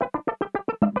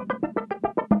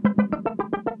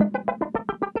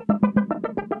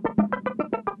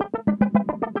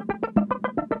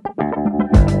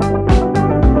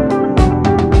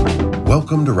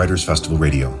Welcome to Writers Festival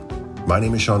Radio. My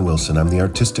name is Sean Wilson. I'm the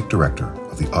Artistic Director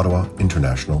of the Ottawa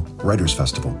International Writers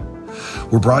Festival.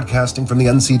 We're broadcasting from the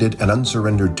unceded and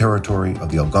unsurrendered territory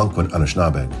of the Algonquin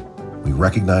Anishinaabe. We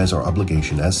recognize our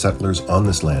obligation as settlers on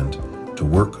this land to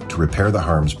work to repair the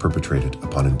harms perpetrated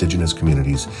upon Indigenous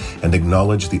communities and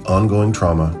acknowledge the ongoing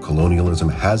trauma colonialism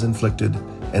has inflicted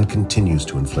and continues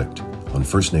to inflict on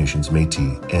First Nations,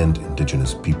 Métis, and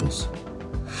Indigenous peoples.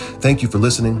 Thank you for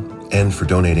listening and for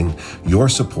donating. Your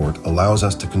support allows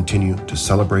us to continue to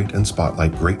celebrate and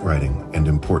spotlight great writing and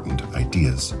important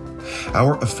ideas.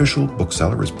 Our official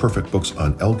bookseller is Perfect Books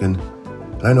on Elgin,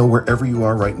 and I know wherever you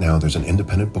are right now, there's an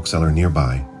independent bookseller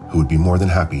nearby who would be more than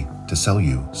happy to sell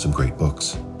you some great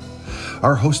books.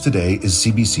 Our host today is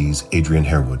CBC's Adrian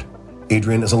Harewood.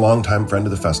 Adrian is a longtime friend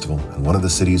of the festival and one of the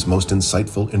city's most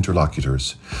insightful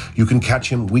interlocutors. You can catch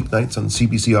him weeknights on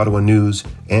CBC Ottawa News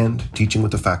and teaching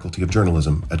with the Faculty of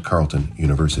Journalism at Carleton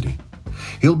University.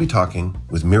 He'll be talking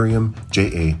with Miriam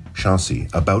J.A. Chauncey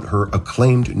about her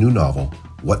acclaimed new novel,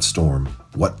 What Storm,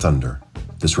 What Thunder.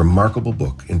 This remarkable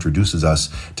book introduces us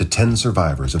to 10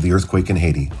 survivors of the earthquake in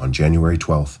Haiti on January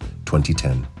 12,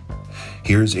 2010.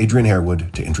 Here's Adrian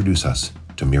Harewood to introduce us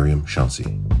to Miriam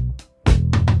Chauncey.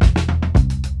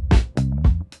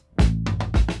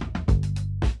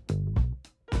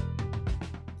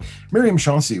 Miriam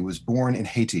Chauncey was born in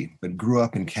Haiti, but grew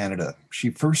up in Canada. She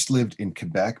first lived in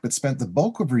Quebec, but spent the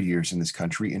bulk of her years in this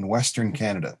country in Western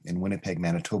Canada, in Winnipeg,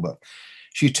 Manitoba.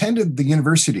 She attended the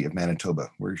University of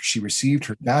Manitoba, where she received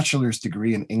her bachelor's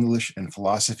degree in English and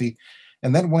philosophy,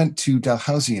 and then went to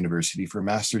Dalhousie University for a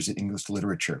master's in English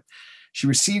literature. She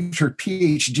received her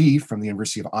PhD from the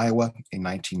University of Iowa in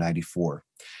 1994.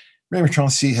 Miriam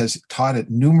Chauncey has taught at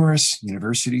numerous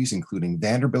universities, including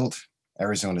Vanderbilt,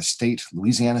 Arizona State,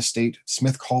 Louisiana State,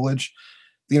 Smith College,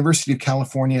 the University of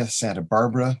California, Santa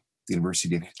Barbara, the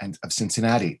University of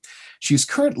Cincinnati. She is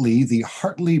currently the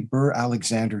Hartley Burr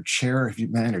Alexander Chair of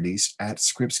Humanities at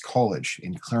Scripps College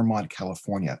in Claremont,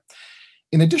 California.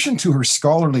 In addition to her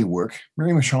scholarly work,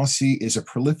 Miriam Chauncey is a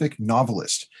prolific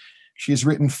novelist. She has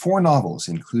written 4 novels,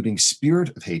 including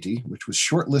Spirit of Haiti, which was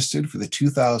shortlisted for the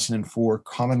 2004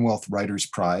 Commonwealth Writers'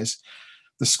 Prize,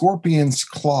 The Scorpion's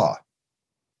Claw,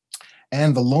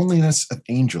 and The Loneliness of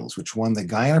Angels, which won the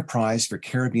Guyana Prize for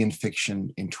Caribbean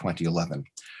Fiction in 2011.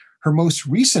 Her most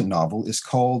recent novel is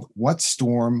called What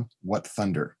Storm, What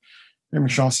Thunder. Miriam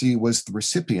Chauncey was the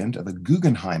recipient of a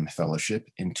Guggenheim Fellowship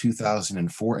in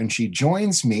 2004, and she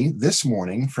joins me this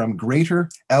morning from Greater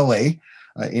LA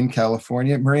in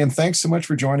California. Miriam, thanks so much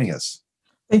for joining us.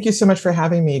 Thank you so much for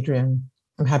having me, Adrian.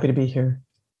 I'm happy to be here.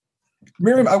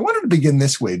 Miriam, I wanted to begin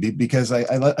this way because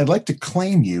I'd like to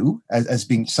claim you as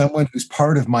being someone who's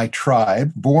part of my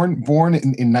tribe, born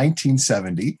in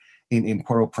 1970 in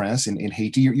Port-au-Prince in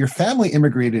Haiti. Your family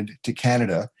immigrated to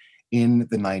Canada in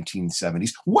the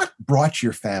 1970s. What brought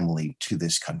your family to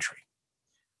this country?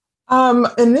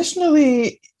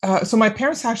 Initially, so my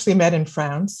parents actually met in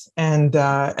France and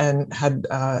had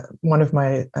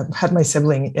had my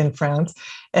sibling in France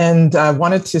and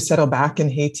wanted to settle back in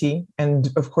Haiti. And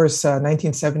of course,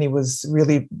 1970 was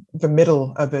really the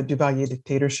middle of a Duvalier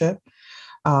dictatorship,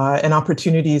 and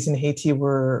opportunities in Haiti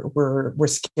were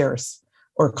scarce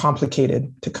or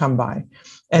complicated to come by.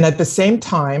 And at the same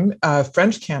time,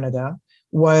 French Canada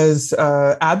was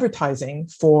advertising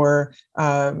for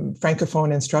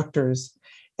Francophone instructors.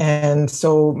 And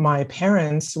so my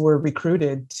parents were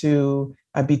recruited to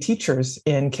be teachers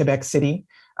in Quebec City.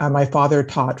 My father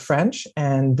taught French,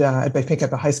 and I think at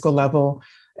the high school level,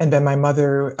 and then my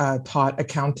mother taught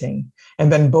accounting.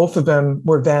 And then both of them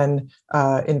were then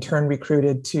in turn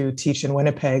recruited to teach in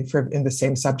Winnipeg in the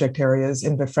same subject areas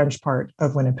in the French part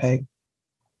of Winnipeg,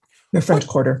 the French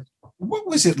Quarter. What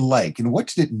was it like, and what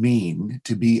did it mean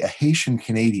to be a Haitian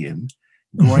Canadian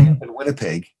growing up in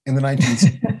Winnipeg in the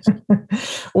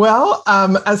 1960s? Well,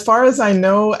 as far as I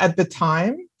know, at the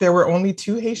time, there were only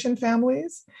 2 Haitian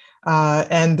families,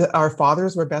 and our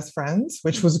fathers were best friends,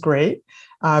 which was great.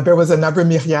 There was another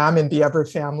Miriam in the other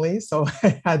family, so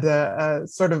I had a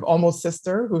sort of almost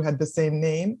sister who had the same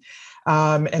name,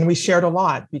 and we shared a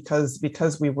lot because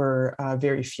we were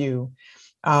very few.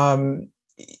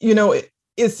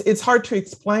 It's hard to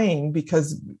explain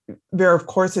because there, of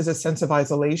course, is a sense of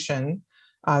isolation,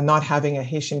 not having a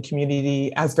Haitian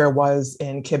community as there was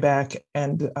in Quebec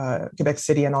and Quebec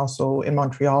City and also in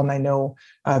Montreal. And I know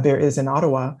there is in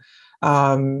Ottawa.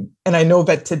 And I know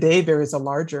that today there is a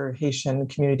larger Haitian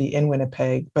community in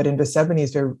Winnipeg, but in the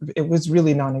 70s, it was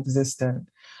really non-existent.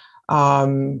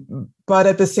 But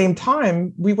at the same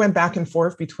time, we went back and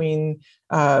forth between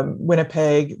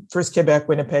Winnipeg, first Quebec,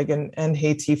 Winnipeg, and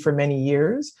Haiti for many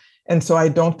years. And so I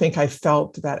don't think I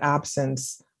felt that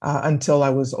absence until I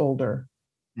was older.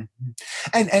 Mhm.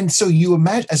 And so you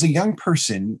imagine, as a young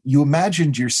person, you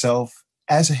imagined yourself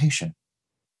as a Haitian.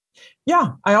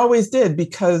 Yeah, I always did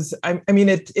because I mean,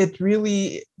 it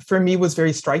really for me was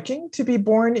very striking to be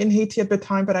born in Haiti at the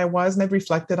time, but I was, and I've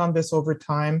reflected on this over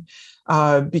time,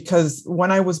 because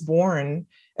when I was born,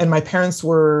 and my parents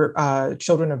were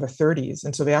children of the 30s,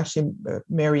 and so they actually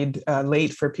married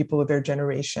late for people of their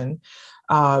generation.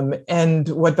 And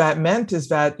what that meant is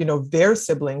that, you know, their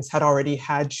siblings had already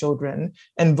had children,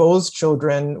 and those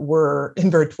children were in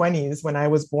their 20s when I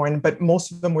was born, but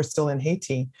most of them were still in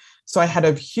Haiti. So I had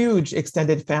a huge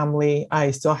extended family.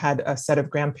 I still had a set of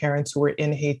grandparents who were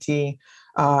in Haiti,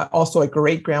 also a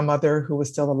great grandmother who was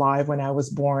still alive when I was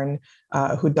born,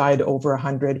 who died over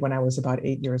 100 when I was about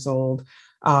 8 years old.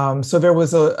 So there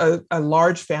was a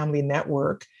large family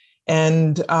network,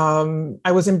 and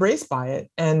I was embraced by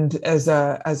it. And as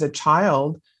a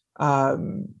child,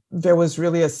 there was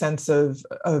really a sense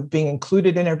of being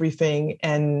included in everything,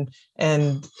 and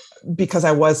because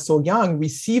I was so young,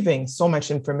 receiving so much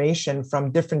information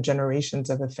from different generations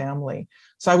of the family.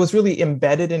 So I was really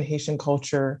embedded in Haitian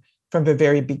culture from the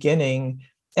very beginning.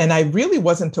 And I really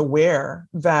wasn't aware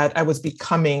that I was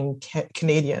becoming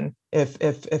Canadian,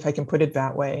 if I can put it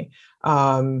that way.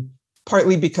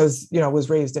 Partly because, you know, I was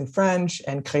raised in French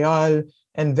and Creole,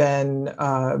 and then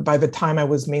by the time I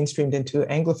was mainstreamed into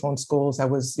Anglophone schools, I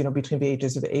was, you know, between the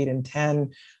ages of 8 and 10.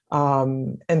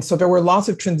 And so there were lots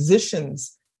of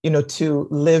transitions, you know, to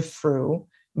live through,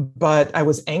 but I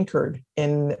was anchored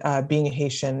in being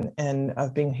Haitian and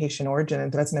of being Haitian origin,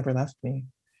 and that's never left me.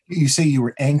 You say you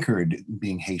were anchored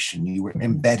being Haitian, you were Mhm.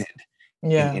 embedded in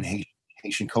Yeah.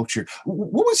 Haitian culture.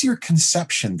 What was your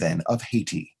conception then of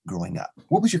Haiti growing up?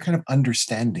 What was your kind of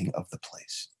understanding of the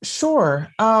place? Sure.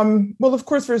 Well, of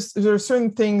course, there are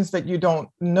certain things that you don't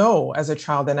know as a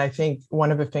child, and I think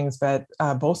one of the things that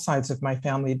both sides of my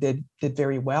family did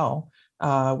very well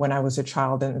when I was a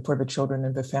child, and for the children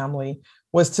in the family,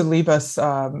 was to leave us,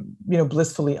 you know,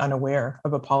 blissfully unaware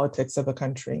of the politics of the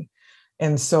country.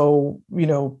 And so, you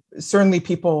know, certainly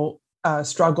people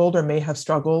struggled or may have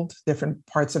struggled. Different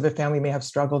parts of the family may have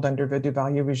struggled under the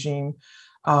Duvalier regime,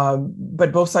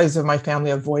 but both sides of my family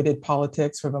avoided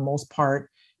politics for the most part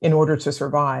in order to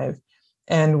survive.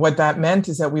 And what that meant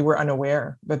is that we were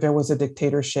unaware that there was a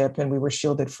dictatorship and we were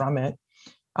shielded from it.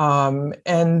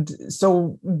 And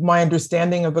so my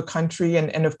understanding of a country,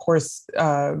 and of course,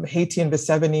 Haiti in the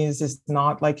 70s is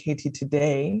not like Haiti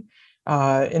today,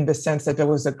 in the sense that there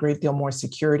was a great deal more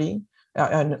security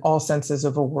in all senses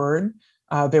of a word.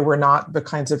 There were not the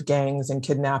kinds of gangs and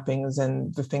kidnappings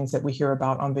and the things that we hear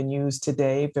about on the news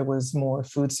today. There was more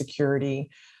food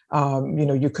security. You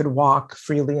know, you could walk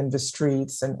freely in the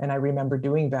streets, and I remember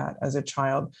doing that as a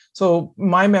child. So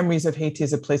my memories of Haiti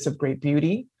is a place of great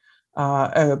beauty,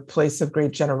 a place of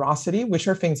great generosity, which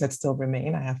are things that still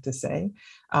remain, I have to say,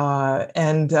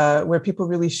 and where people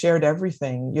really shared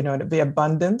everything, you know, the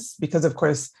abundance, because of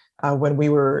course, when we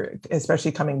were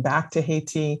especially coming back to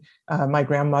Haiti, my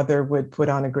grandmother would put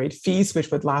on a great feast,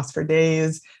 which would last for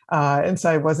days. And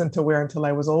so I wasn't aware until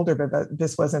I was older, but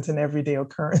this wasn't an everyday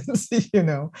occurrence, you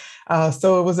know.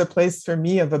 So it was a place for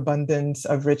me of abundance,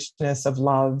 of richness, of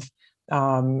love,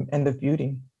 and of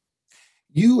beauty.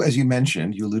 You, as you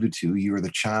mentioned, you alluded to, you were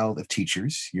the child of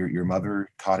teachers. Your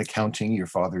mother taught accounting, your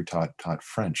father taught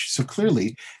French. So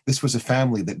clearly, this was a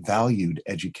family that valued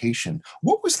education.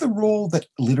 What was the role that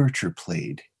literature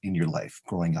played in your life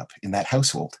growing up in that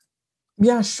household?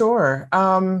 Yeah, sure.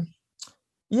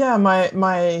 Yeah,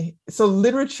 my so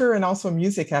literature and also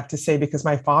music, I have to say, because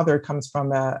my father comes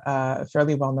from a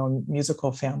fairly well-known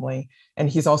musical family, and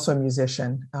he's also a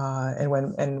musician. And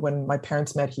when my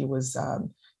parents met, he was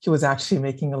actually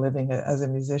making a living as a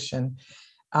musician.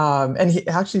 And he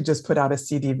actually just put out a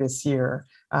CD this year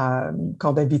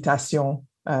called Invitation,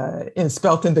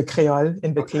 spelt in the Creole, Okay.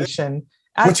 invitation,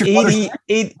 What's at your father's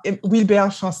 88,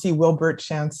 Wilbert Chancy, Wilbert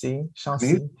Chancy, name?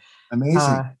 Chancy.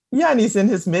 Amazing. Yeah, and he's in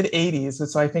his mid 80s,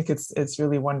 so I think it's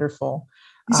really wonderful.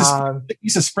 Um,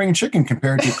 He's a spring chicken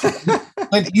compared to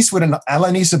Clint Eastwood and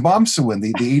Alanis Abomsawin,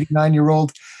 the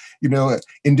 89-year-old,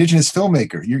 indigenous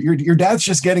filmmaker. Your dad's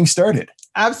just getting started.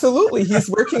 Absolutely. He's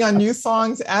working on new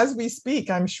songs as we speak,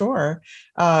 I'm sure.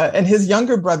 And his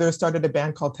younger brother started a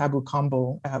band called Tabou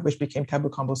Combo, which became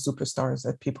Tabou Combo Superstars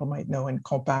that people might know in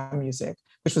compa music,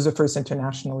 which was the first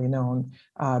internationally known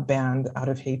band out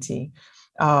of Haiti.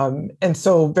 And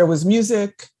so there was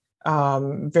music,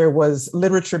 there was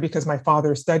literature because my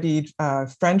father studied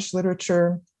French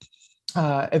literature,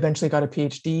 eventually got a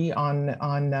PhD on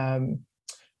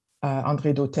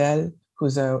André Dautel,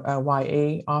 who's a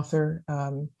YA author.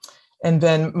 And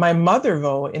then my mother,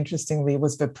 though, interestingly,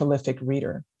 was the prolific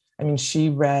reader. I mean, she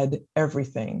read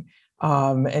everything.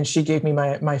 And she gave me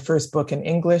my first book in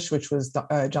English, which was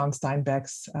John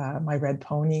Steinbeck's My Red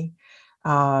Pony.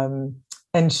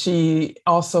 And she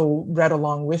also read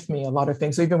along with me a lot of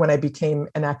things. So even when I became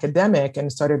an academic and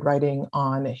started writing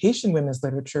on Haitian women's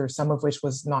literature, some of which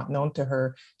was not known to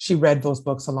her, she read those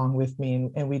books along with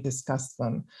me, and we discussed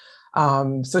them.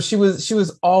 So she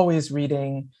was always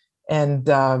reading. And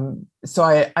so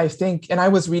I think, and I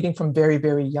was reading from very,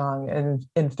 very young. And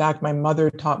in fact, my mother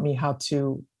taught me how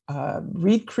to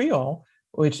read Creole,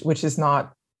 which is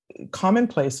not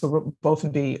commonplace. So both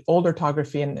in the old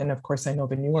orthography and of course I know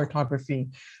the new orthography,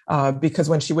 because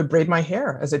when she would braid my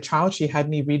hair as a child, she had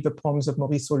me read the poems of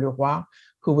Maurice Leroy,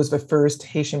 who was the first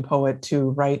Haitian poet to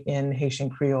write in Haitian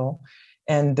Creole.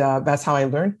 And that's how I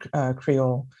learned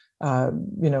Creole,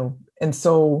 and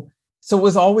so it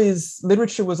was always,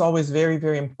 literature was always very,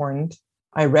 very important.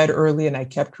 I read early and I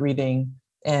kept reading.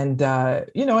 And,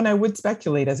 and I would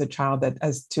speculate as a child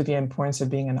as to the importance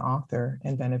of being an author,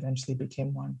 and then eventually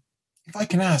became one. If I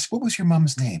can ask, what was your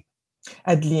mom's name?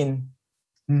 Adeline.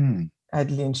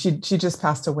 Adeline. She just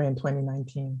passed away in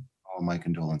 2019. Oh, my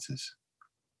condolences.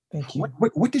 Thank you.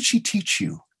 What did she teach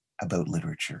you about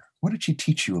literature? What did she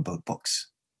teach you about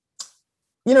books?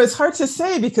 It's hard to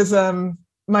say because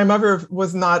my mother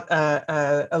was not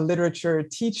a literature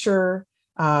teacher.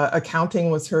 Accounting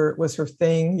was her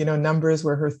thing. Numbers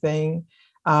were her thing.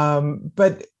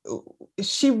 But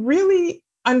she really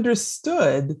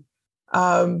understood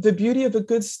the beauty of a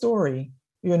good story.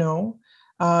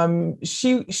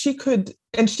 She could,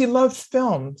 and she loved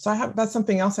film. So that's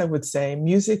something else I would say: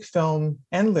 music, film,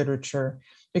 and literature.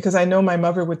 Because I know my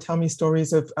mother would tell me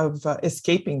stories of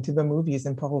escaping to the movies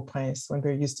in Port-au-Prince when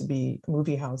there used to be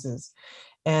movie houses,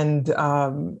 and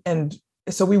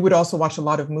so we would also watch a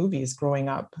lot of movies growing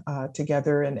up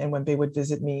together. And when they would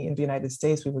visit me in the United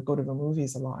States, we would go to the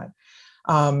movies a lot.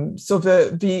 So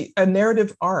a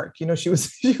narrative arc, she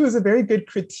was a very good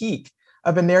critique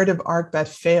of a narrative arc that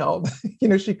failed.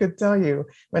 She could tell you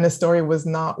when a story was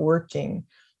not working.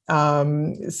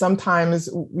 Sometimes,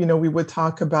 we would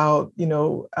talk about,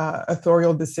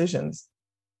 authorial decisions.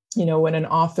 When an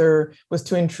author was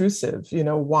too intrusive,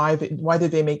 why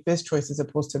did they make this choice as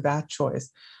opposed to that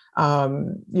choice?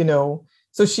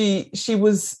 So she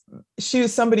was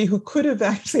somebody who could have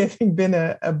actually, I think, been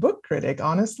a book critic,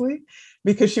 honestly,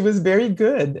 because she was very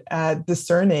good at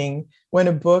discerning when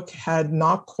a book had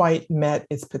not quite met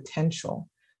its potential.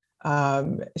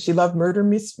 She loved murder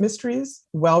mysteries,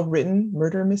 well-written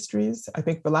murder mysteries. I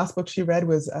think the last book she read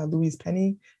was a Louise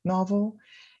Penny novel,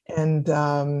 and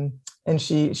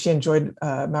she enjoyed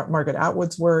Margaret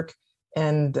Atwood's work,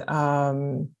 and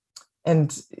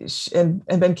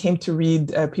then came to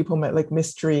read people like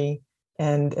mystery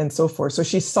and so forth. So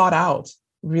she sought out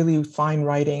really fine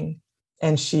writing,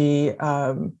 and she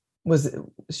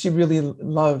really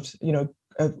loved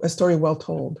a story well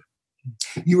told.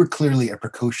 You were clearly a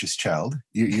precocious child.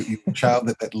 You a child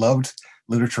that loved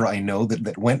literature. I know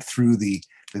that went through the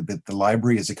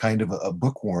library as a kind of a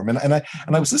bookworm. And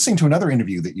I was listening to another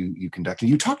interview that you conducted.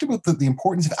 You talked about the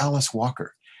importance of Alice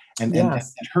Walker and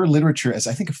her literature as,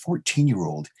 I think, a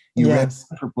 14-year-old. You read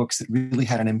her books that really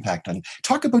had an impact on you.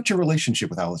 Talk about your relationship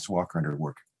with Alice Walker and her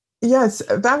work. Yes,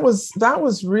 that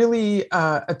was really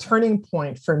a turning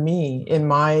point for me in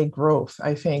my growth,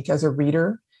 I think, as a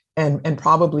reader and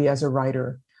probably as a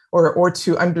writer, or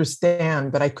to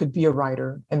understand that I could be a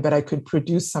writer and that I could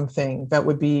produce something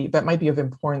that might be of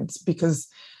importance. Because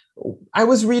I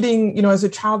was reading, as a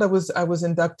child, I was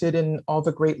inducted in all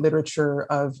the great literature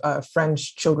of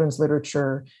French children's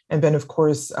literature, and then, of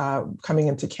course, coming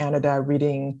into Canada,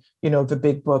 reading, the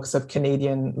big books of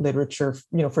Canadian literature,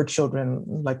 for children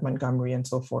like Montgomery and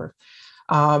so forth.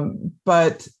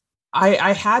 But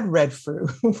I had read through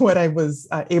what I was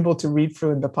able to read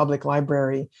through in the public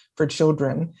library for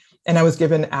children. And I was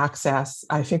given access,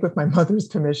 I think with my mother's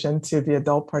permission, to the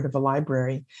adult part of the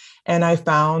library. And I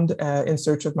found In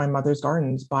Search of My Mother's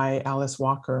Gardens by Alice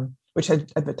Walker, which had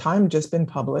at the time just been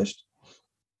published.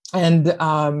 And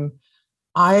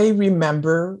I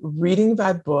remember reading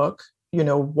that book,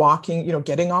 walking,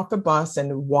 getting off the bus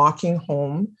and walking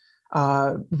home,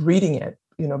 reading it,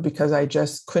 because I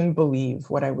just couldn't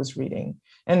believe what I was reading.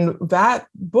 And that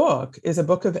book is a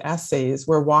book of essays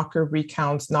where Walker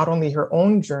recounts not only her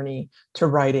own journey to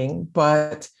writing,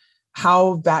 but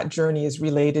how that journey is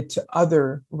related to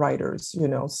other writers,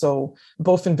 so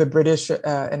both in the British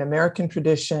and American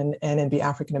tradition and in the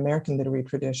African American literary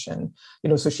tradition.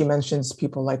 So she mentions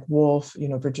people like Woolf,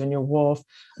 Virginia Woolf,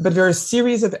 but there are a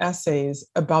series of essays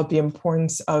about the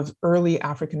importance of early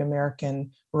African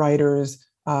American writers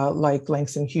like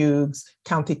Langston Hughes,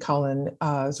 Countee Cullen,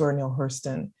 Zora Neale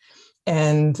Hurston.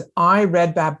 And I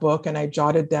read that book and I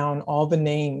jotted down all the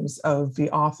names of the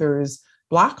authors,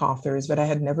 Black authors that I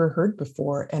had never heard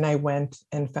before. And I went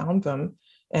and found them.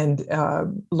 And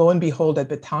lo and behold, at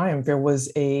the time, there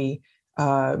was a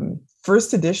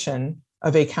first edition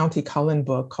of a Countee Cullen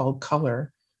book called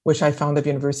Color, which I found at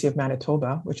the University of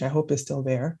Manitoba, which I hope is still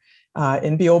there,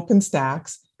 in the open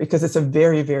stacks, because it's a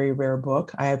very, very rare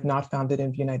book. I have not found it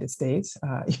in the United States,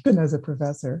 even as a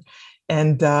professor.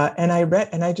 And I read,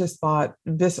 and I just thought,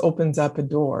 this opens up a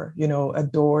door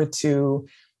to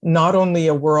not only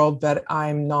a world that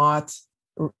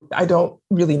I don't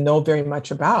really know very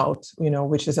much about,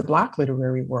 which is a Black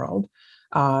literary world,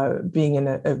 being in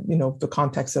the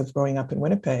context of growing up in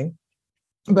Winnipeg,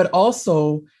 but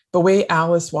also the way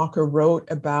Alice Walker wrote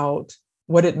about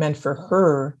what it meant for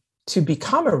her to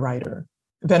become a writer.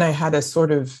 Then I had a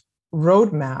sort of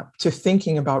roadmap to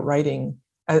thinking about writing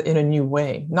in a new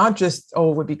way, not just, it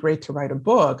would be great to write a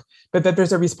book, but that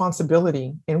there's a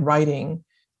responsibility in writing.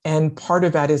 And part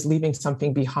of that is leaving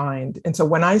something behind. And so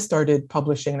when I started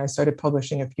publishing, and I started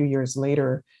publishing a few years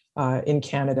later in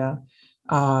Canada,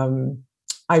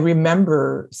 I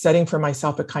remember setting for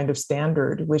myself a kind of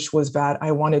standard, which was that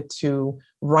I wanted to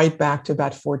write back to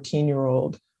that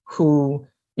 14-year-old who,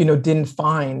 didn't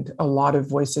find a lot of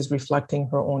voices reflecting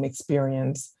her own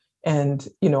experience and,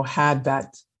 had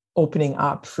that opening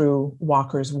up through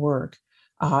Walker's work.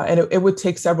 And it would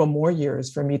take several more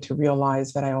years for me to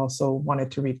realize that I also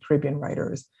wanted to read Caribbean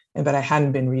writers and that I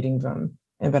hadn't been reading them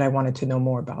and that I wanted to know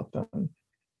more about them.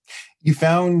 You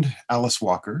found Alice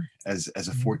Walker as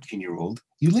a 14-year-old.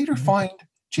 You later find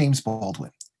James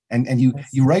Baldwin, and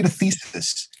you write a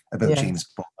thesis about James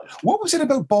Baldwin. What was it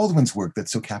about Baldwin's work that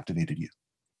so captivated you?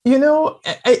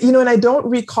 And I don't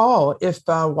recall if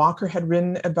Walker had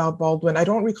written about Baldwin. I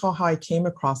don't recall how I came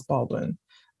across Baldwin.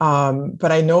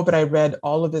 But I know that I read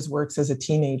all of his works as a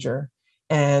teenager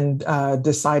and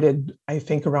decided, I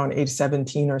think around age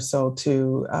 17 or so,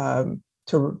 to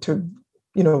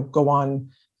go on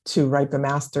to write the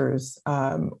master's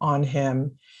on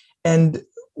him. And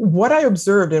what I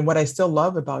observed and what I still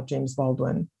love about James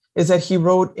Baldwin is that he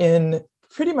wrote in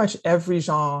pretty much every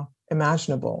genre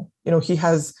imaginable. He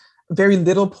has very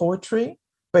little poetry,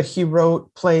 but he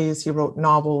wrote plays, he wrote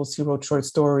novels, he wrote short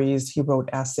stories, he wrote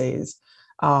essays.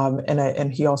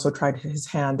 And he also tried his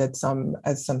hand at some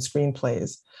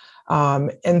screenplays.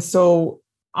 And so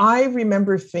I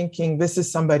remember thinking, this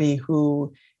is somebody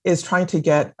who is trying to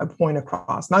get a point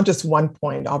across, not just one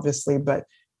point, obviously, but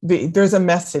there's a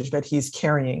message that he's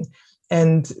carrying.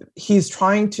 And he's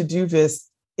trying to do this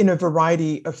in a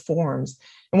variety of forms.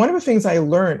 And one of the things I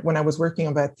learned when I was working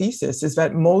on that thesis is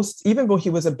that even though he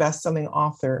was a best-selling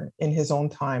author in his own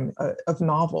time of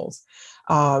novels,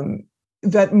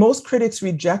 that most critics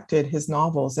rejected his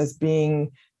novels as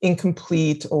being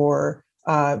incomplete or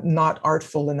not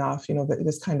artful enough,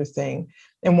 this kind of thing.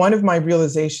 And one of my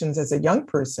realizations as a young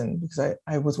person, because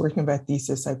I was working on that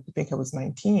thesis, I think I was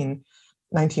 19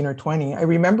 or 20, I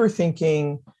remember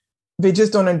thinking, they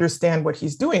just don't understand what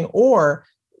he's doing, or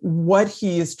what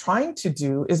he is trying to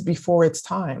do is before its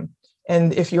time.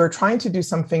 And if you're trying to do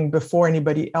something before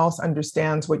anybody else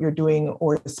understands what you're doing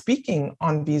or is speaking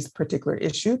on these particular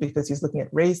issues, because he's looking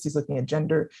at race, he's looking at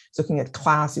gender, he's looking at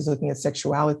class, he's looking at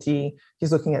sexuality,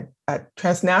 he's looking at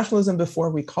transnationalism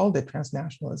before we called it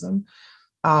transnationalism,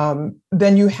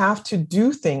 then you have to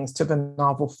do things to the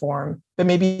novel form that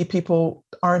maybe people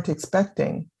aren't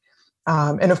expecting.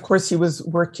 And of course, he was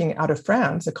working out of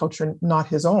France, a culture not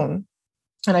his own.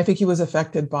 And I think he was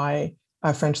affected by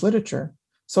French literature.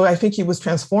 So I think he was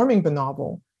transforming the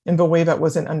novel in the way that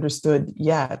wasn't understood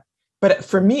yet. But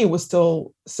for me, it was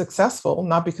still successful,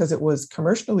 not because it was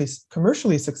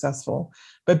commercially successful,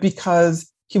 but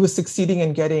because he was succeeding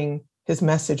in getting his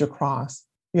message across,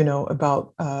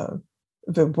 about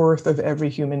the worth of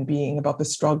every human being, about the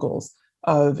struggles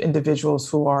of individuals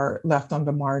who are left on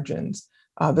the margins,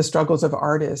 the struggles of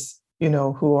artists,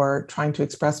 who are trying to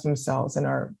express themselves and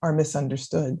are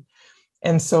misunderstood.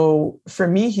 And so for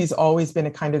me, he's always been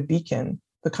a kind of beacon,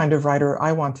 the kind of writer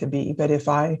I want to be. That if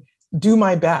I do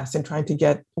my best in trying to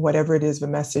get whatever it is the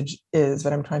message is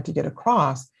that I'm trying to get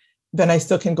across, then I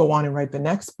still can go on and write the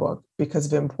next book, because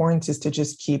the importance is to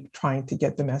just keep trying to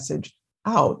get the message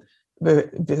out.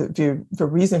 The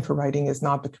reason for writing is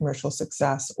not the commercial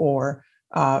success or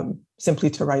simply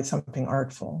to write something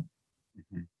artful.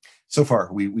 Mm-hmm. So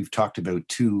far, we've talked about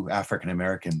two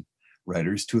African-American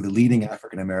writers, two of the leading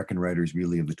African-American writers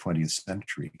really of the 20th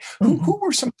century. Who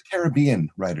were some of the Caribbean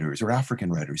writers or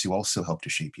African writers who also helped to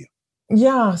shape you?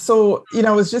 Yeah, so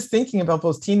I was just thinking about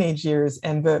those teenage years,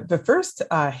 and the first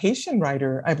Haitian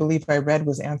writer I believe I read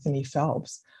was Anthony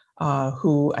Phelps,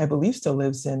 who I believe still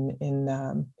lives in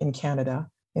Canada,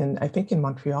 I think in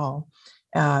Montreal,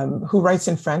 who writes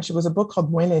in French. It was a book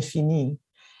called Moins l'Infini,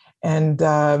 and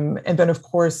then of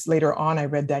course later on I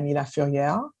read Dany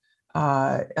Laferrière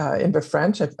in the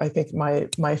French. I think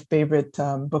my favorite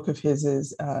book of his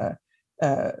is I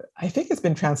think it's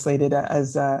been translated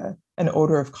as An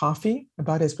Odor of Coffee,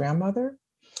 about his grandmother.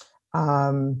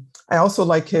 I also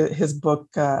like his book,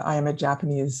 I Am a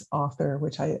Japanese Author,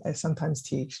 which I sometimes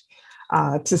teach,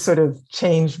 to sort of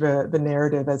change the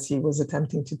narrative as he was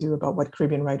attempting to do about what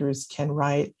Caribbean writers can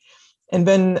write. And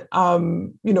then,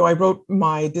 I wrote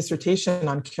my dissertation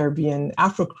on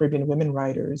Afro-Caribbean women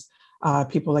writers,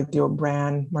 people like Dio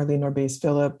Bran, Marlene Orbais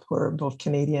Phillip, who are both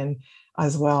Canadian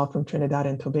as well, from Trinidad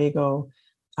and Tobago,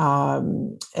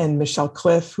 and Michelle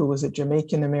Cliff, who was a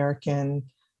Jamaican American,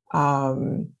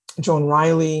 Joan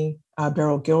Riley,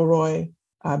 Beryl Gilroy,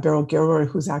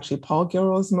 who's actually Paul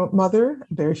Gilroy's mother.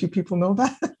 Very few people know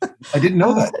that. I didn't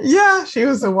know that. Yeah, she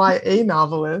was a YA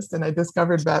novelist, and I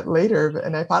discovered that later.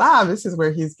 And I thought, this is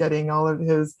where he's getting all of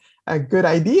his good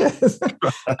ideas.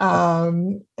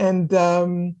 And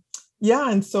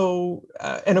so,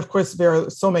 and of course, there are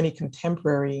so many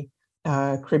contemporary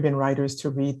Caribbean writers to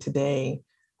read today.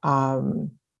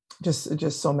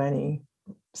 Just so many.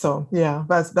 So yeah,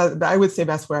 I would say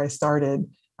that's where I started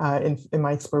in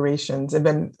my explorations. And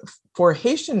then for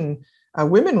Haitian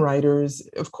women writers,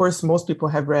 of course, most people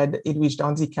have read Edwige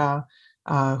Danzica,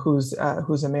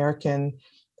 who's American.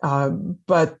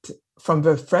 But from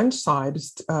the French side,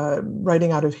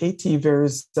 writing out of Haiti,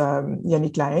 there's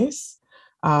Yannick Laes,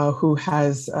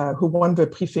 who won the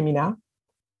Prix Féminin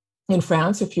in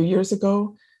France a few years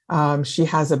ago. She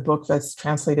has a book that's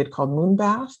translated called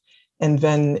Moonbath. And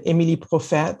then Émilie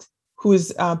Prophète, who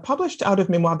is published out of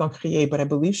Mémoire d'Encrier, but I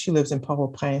believe she lives in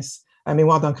Port-au-Prince.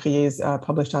 Mémoire d'Encrier is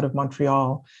published out of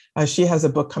Montreal. She has a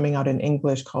book coming out in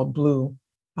English called Blue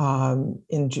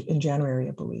in January,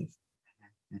 I believe.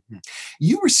 Mm-hmm.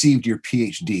 You received your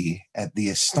PhD at the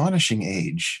astonishing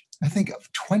age, I think,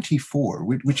 of 24,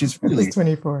 which is really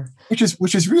 24, which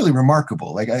is really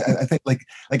remarkable. Like I think like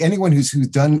anyone who's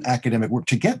done academic work,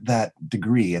 to get that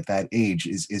degree at that age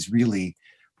is really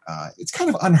it's kind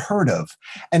of unheard of.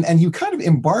 And you kind of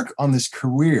embark on this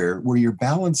career where you're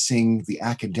balancing the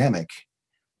academic,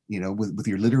 with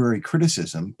your literary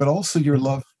criticism, but also your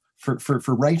love for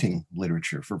writing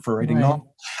literature, for writing novels.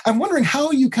 I'm wondering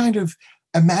how you kind of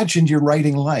imagined your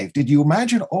writing life. Did you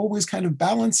imagine always kind of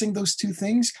balancing those two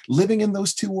things, living in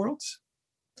those two worlds?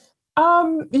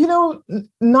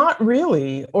 Not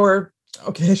really. Or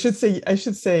okay, I should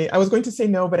say I was going to say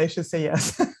no, but I should say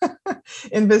yes.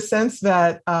 In the sense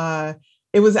that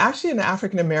it was actually an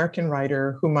African-American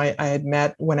writer whom I had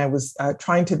met when I was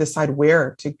trying to decide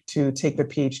where to take the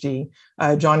PhD,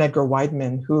 John Edgar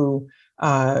Wideman, who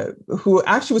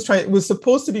actually was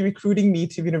supposed to be recruiting me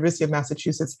to the University of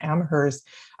Massachusetts Amherst,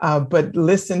 but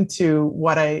listened to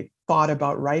what I thought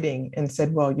about writing and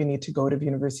said, well, you need to go to the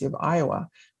University of Iowa,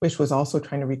 which was also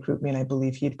trying to recruit me. And I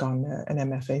believe he'd gone an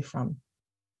MFA from.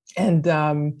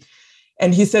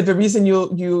 And he said, the reason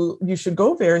you should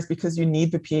go there is because you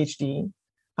need the PhD,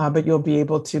 but you'll be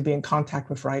able to be in contact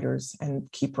with writers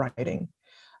and keep writing.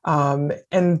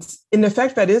 And in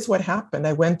effect, that is what happened.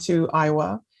 I went to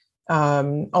Iowa.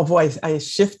 Although I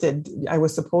shifted, I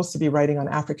was supposed to be writing on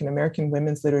African-American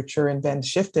women's literature and then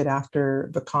shifted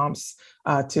after the comps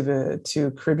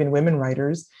to Caribbean women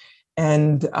writers,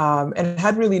 and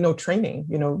had really no training,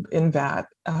 in that,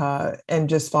 and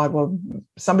just thought, well,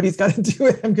 somebody's got to do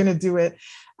it. I'm going to do it.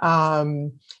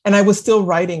 And I was still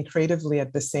writing creatively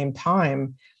at the same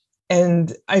time.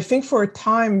 And I think for a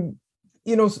time,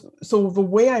 so the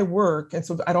way I work, and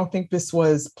so I don't think this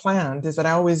was planned, is that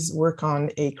I always work on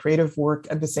a creative work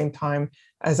at the same time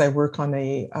as I work on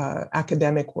a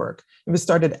academic work. It was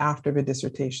started after the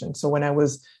dissertation. So when I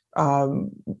was,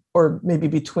 or maybe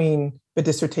between the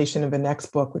dissertation and the next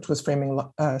book, which was Framing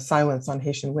Silence on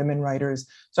Haitian Women Writers.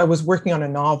 So I was working on a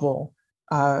novel,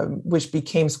 which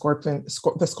became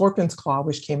The Scorpion's Claw,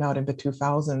 which came out in the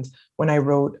 2000s when I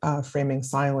wrote Framing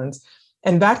Silence.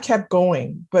 And that kept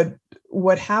going. But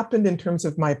what happened in terms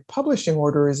of my publishing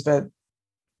order is that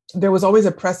there was always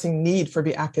a pressing need for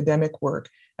the academic work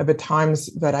at the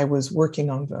times that I was working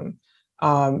on them,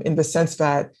 in the sense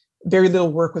that very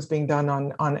little work was being done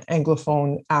on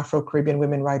Anglophone Afro-Caribbean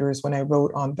women writers when I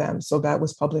wrote on them. So that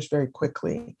was published very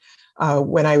quickly.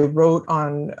 When I wrote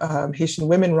on Haitian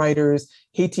women writers,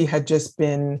 Haiti had just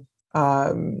been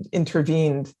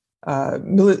intervened.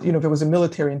 There was a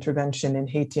military intervention in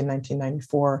Haiti in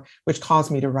 1994, which caused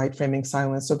me to write Framing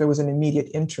Silence. So there was an immediate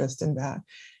interest in that.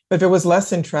 But there was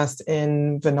less interest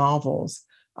in the novels.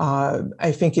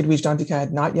 I think Edwige Danticat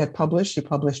had not yet published. She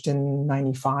published in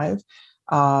 95.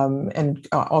 And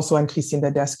also Anne-Christine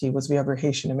Dadeschi was the other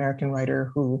Haitian American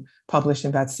writer who published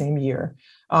in that same year.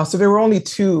 So there were only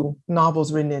 2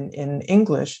 novels written in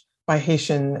English by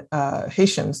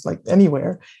Haitians, like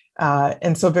anywhere.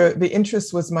 And so the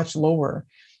interest was much lower.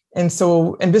 And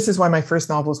this is why my first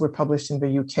novels were published in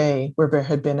the UK, where there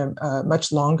had been a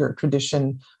much longer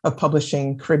tradition of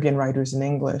publishing Caribbean writers in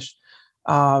English.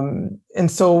 And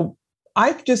so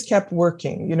I just kept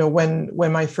working.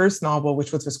 When my first novel,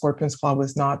 which was The Scorpion's Claw,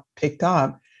 was not picked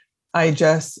up, I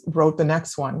just wrote the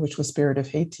next one, which was Spirit of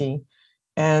Haiti.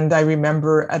 And I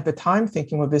remember at the time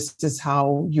thinking, well, this is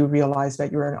how you realize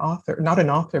that you're an author, not an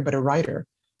author, but a writer,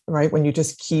 right? When you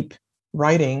just keep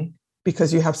writing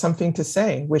because you have something to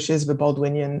say, which is the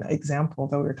Baldwinian example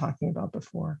that we were talking about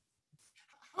before.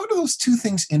 How do those 2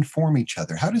 things inform each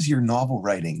other? How does your novel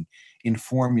writing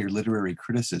inform your literary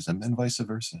criticism and vice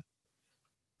versa?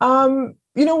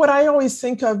 What I always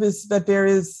think of is that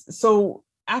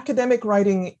academic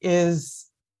writing is,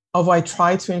 although I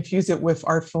try to infuse it with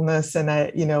artfulness and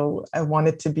I want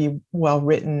it to be well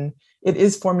written, it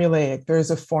is formulaic. There is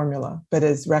a formula that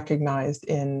is recognized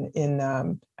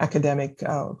in academic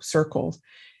circles.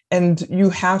 And you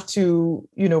have to,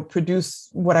 produce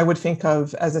what I would think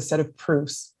of as a set of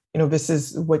proofs. This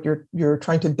is what you're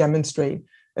trying to demonstrate.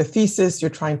 A thesis, you're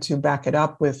trying to back it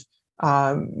up with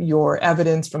your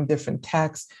evidence from different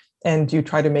texts, and you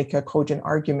try to make a cogent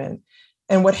argument.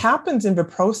 And what happens in the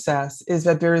process is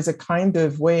that there is a kind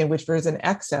of way in which there is an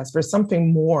excess, there's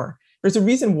something more. There's a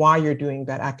reason why you're doing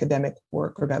that academic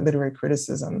work or that literary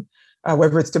criticism,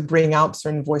 whether it's to bring out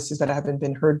certain voices that haven't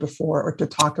been heard before or to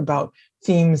talk about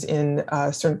themes in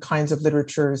certain kinds of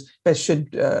literatures that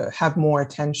should have more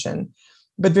attention.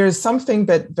 But there's something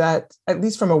that, at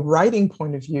least from a writing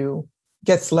point of view,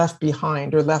 gets left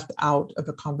behind or left out of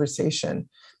a conversation,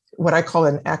 what I call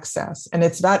an excess. And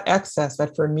it's that excess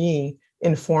that, for me,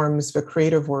 informs the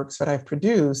creative works that I've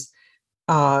produced.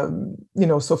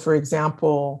 So for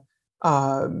example,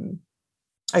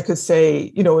 I could say,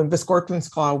 in The Scorpion's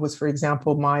Claw was, for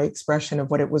example, my expression of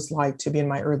what it was like to be in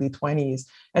my early 20s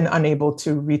and unable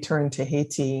to return to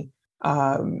Haiti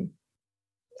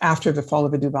after the fall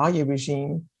of the Duvalier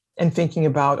regime, and thinking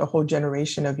about a whole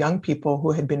generation of young people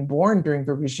who had been born during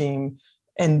the regime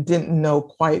and didn't know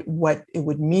quite what it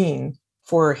would mean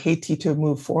for Haiti to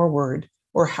move forward,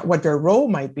 or what their role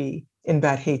might be in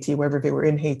that Haiti, whether they were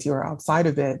in Haiti or outside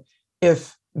of it,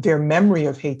 if their memory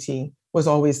of Haiti was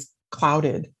always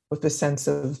clouded with the sense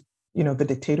of, the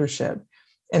dictatorship.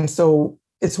 And so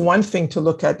it's one thing to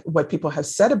look at what people have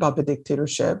said about the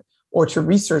dictatorship or to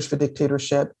research the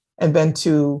dictatorship, and then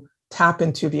to tap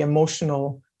into the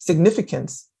emotional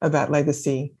significance of that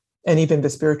legacy and even the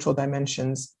spiritual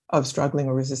dimensions of struggling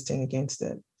or resisting against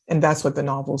it. And that's what the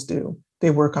novels do. They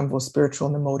work on both spiritual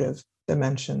and emotive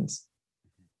dimensions.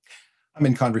 I'm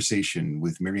in conversation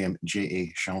with Myriam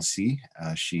J.A. Chancy.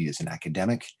 She is an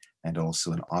academic and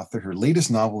also an author. Her latest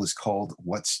novel is called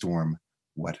What Storm,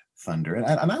 What Thunder.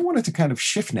 And I wanted to kind of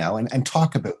shift now and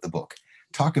talk about the book,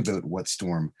 talk about What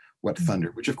Storm, What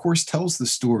Thunder, which of course tells the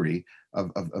story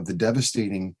of the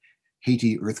devastating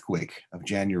Haiti earthquake of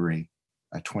January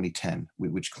 2010,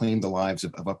 which claimed the lives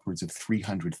of upwards of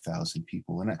 300,000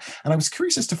 people. And I was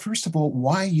curious as to, first of all,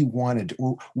 why you wanted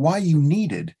or why you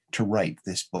needed to write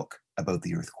this book about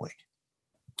the earthquake.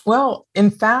 Well,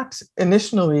 in fact,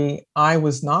 initially, I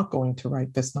was not going to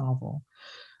write this novel.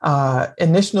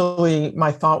 Initially,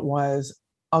 my thought was,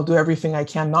 I'll do everything I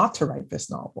can not to write this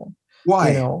novel.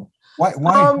 Why?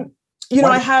 Why?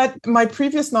 I had my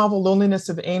previous novel, Loneliness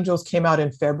of Angels, came out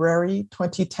in February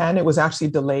 2010. It was actually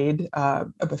delayed, I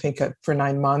think, for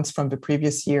 9 months from the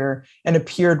previous year, and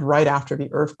appeared right after the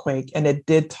earthquake. And it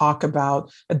did talk about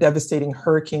a devastating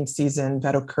hurricane season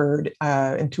that occurred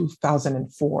in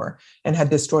 2004 and had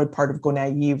destroyed part of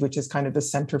Gonaïves, which is kind of the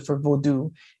center for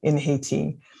Vodou in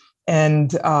Haiti.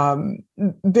 And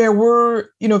there were,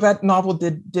 that novel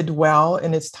did well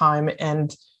in its time.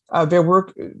 And there were,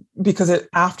 because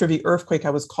after the earthquake, I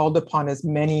was called upon, as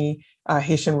many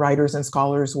Haitian writers and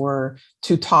scholars were,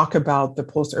 to talk about the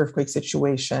post-earthquake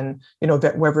situation,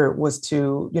 that whether it was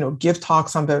to, give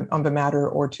talks on the matter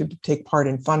or to take part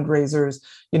in fundraisers,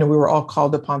 we were all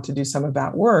called upon to do some of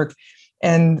that work.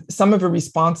 And some of the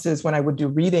responses when I would do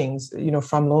readings,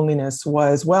 from loneliness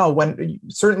was, well, when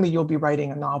certainly you'll be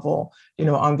writing a novel,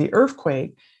 on the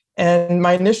earthquake. And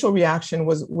my initial reaction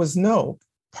was no,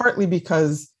 partly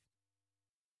because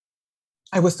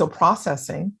I was still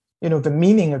processing, the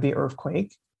meaning of the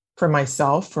earthquake for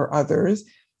myself, for others,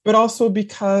 but also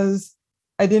because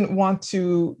I didn't want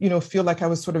to, feel like I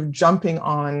was sort of jumping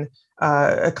on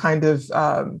a kind of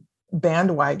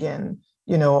bandwagon,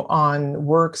 on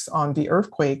works on the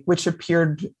earthquake, which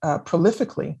appeared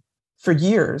prolifically for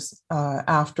years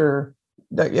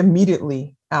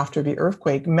immediately after the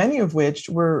earthquake, many of which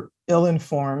were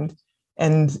ill-informed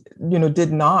and,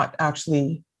 did not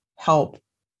actually help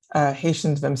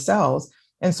Haitians themselves.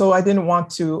 And so I didn't want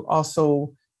to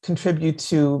also contribute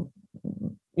to,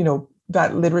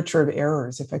 that literature of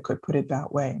errors, if I could put it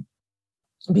that way,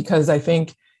 because I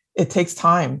think it takes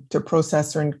time to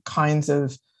process certain kinds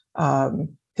of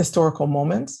historical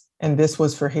moments. And this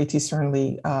was for Haiti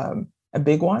certainly a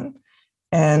big one.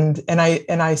 And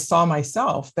I saw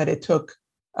myself that it took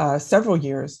several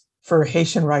years for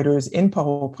Haitian writers in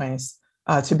Port-au-Prince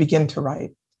to begin to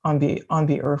write on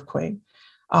the earthquake.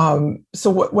 So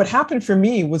what happened for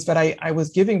me was that I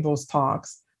was giving those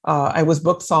talks. I was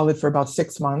booked solid for about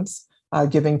 6 months,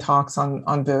 giving talks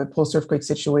on the post-earthquake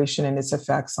situation and its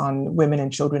effects on women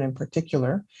and children in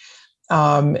particular.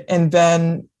 And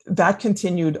then that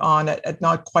continued on at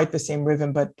not quite the same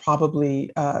rhythm, but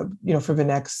probably, for the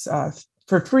next,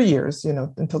 for 3 years,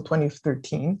 until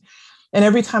 2013. And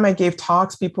every time I gave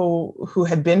talks, people who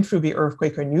had been through the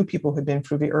earthquake or knew people who had been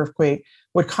through the earthquake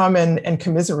would come and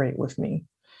commiserate with me.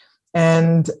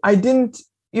 And I didn't,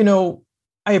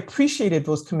 I appreciated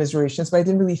those commiserations, but I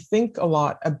didn't really think a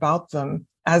lot about them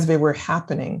as they were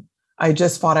happening. I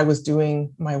just thought I was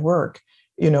doing my work,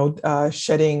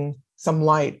 shedding some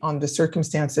light on the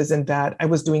circumstances, and that I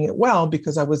was doing it well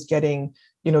because I was getting,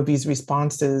 these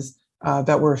responses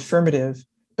that were affirmative,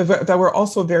 but that were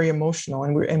also very emotional.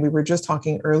 And we were just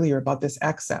talking earlier about this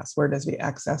excess. Where does the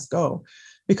excess go?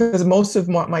 Because most of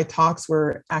my talks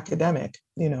were academic,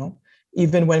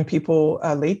 even when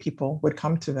lay people would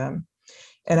come to them.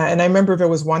 And I remember there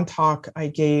was one talk I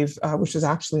gave, which was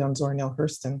actually on Zora Neale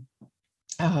Hurston,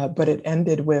 but it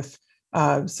ended with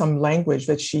some language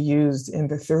that she used in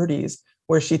the 30s,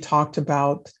 where she talked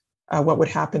about what would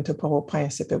happen to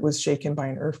Port-au-Prince if it was shaken by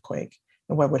an earthquake,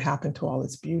 and what would happen to all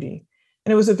its beauty.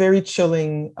 And it was a very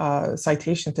chilling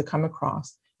citation to come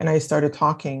across. And I started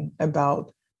talking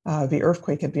about the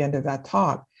earthquake at the end of that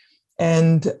talk.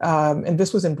 And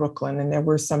this was in Brooklyn, and there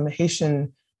were some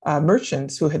Haitian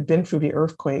merchants who had been through the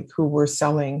earthquake who were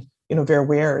selling, their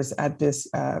wares at this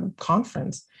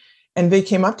conference. And they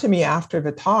came up to me after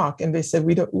the talk and they said,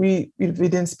 we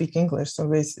didn't speak English. So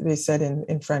they said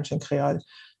in French and Creole,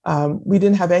 we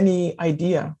didn't have any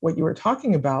idea what you were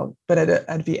talking about. But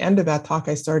at the end of that talk,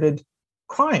 I started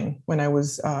crying when I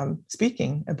was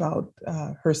speaking about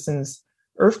Hurston's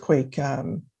earthquake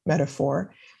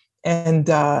metaphor. And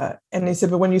they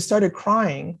said, but when you started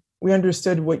crying, we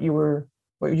understood what you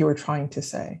were trying to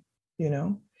say,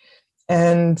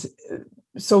 And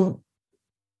so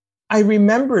I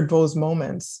remembered those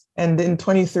moments. And in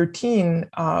 2013,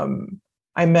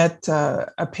 I met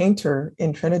a painter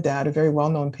in Trinidad, a very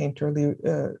well-known painter,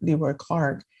 Leroy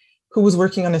Clark, who was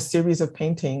working on a series of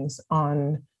paintings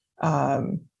on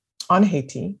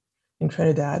Haiti in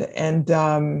Trinidad.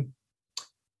 And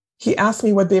he asked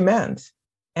me what they meant.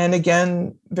 And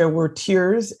again, there were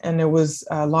tears and there was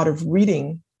a lot of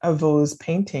reading of those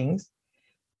paintings.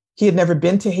 He had never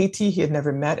been to Haiti. He had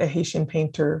never met a Haitian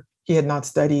painter. He had not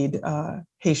studied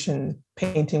Haitian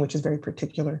painting, which is very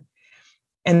particular.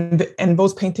 And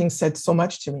those paintings said so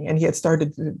much to me. And he had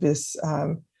started this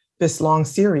long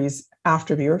series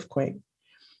after the earthquake.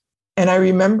 And I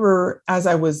remember as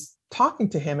I was talking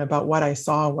to him about what I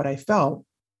saw, what I felt,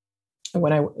 and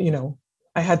when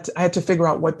I had to figure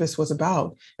out what this was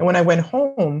about. And when I went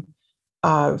home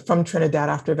from Trinidad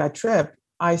after that trip,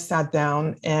 I sat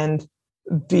down and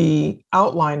the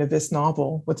outline of this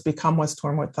novel, What's Become What's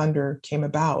Torn What Thunder, came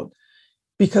about.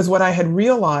 Because what I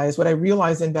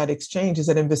realized in that exchange is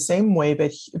that in the same way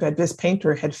that this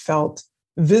painter had felt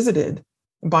visited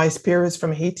by spirits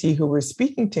from Haiti who were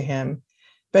speaking to him,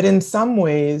 but in some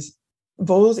ways,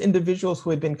 those individuals who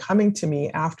had been coming to me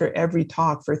after every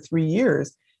talk for 3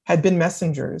 years had been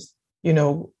messengers,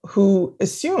 who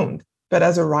assumed that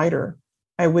as a writer,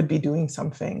 I would be doing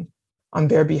something on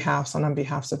their behalfs and on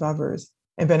behalf of others.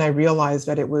 And then I realized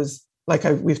that it was like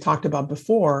we've talked about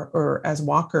before, or as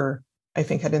Walker, I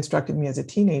think, had instructed me as a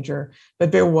teenager,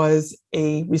 that there was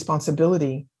a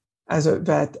responsibility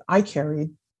that I carried,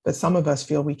 that some of us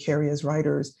feel we carry as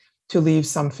writers, to leave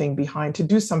something behind, to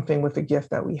do something with the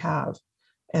gift that we have.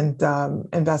 And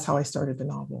that's how I started the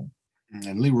novel.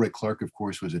 And Leroy Clark, of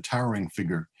course, was a towering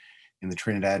figure in the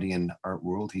Trinidadian art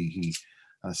world. He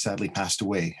sadly passed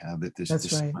away.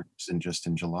 That's right. Just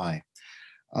in July.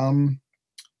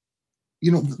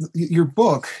 You know, your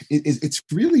book it's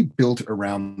really built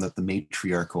around the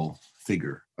matriarchal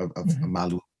figure of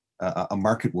Malou, a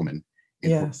market woman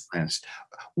in Port-au-Prince.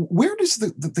 Where does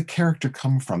the character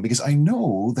come from? Because I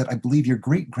know that I believe your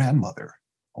great grandmother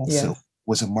also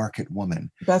was a market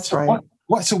woman. That's right.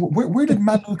 So where did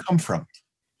Malou come from?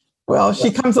 Well,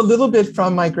 she comes a little bit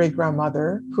from my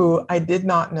great-grandmother, who I did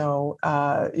not know.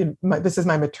 This is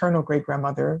my maternal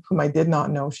great-grandmother, whom I did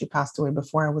not know. She passed away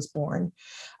before I was born,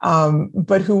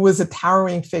 but who was a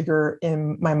towering figure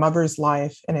in my mother's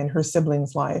life and in her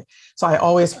siblings' life. So I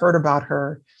always heard about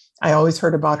her. I always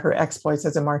heard about her exploits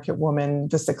as a market woman,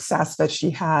 the success that she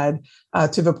had,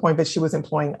 to the point that she was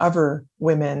employing other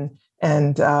women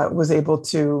and was able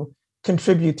to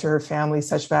contribute to her family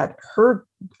such that her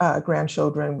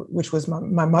grandchildren, which was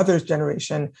my mother's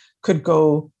generation, could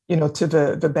go, to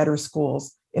the better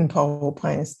schools in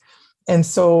Port-au-Prince. And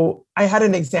so I had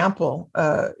an example,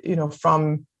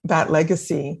 from that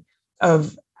legacy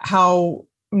of how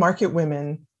market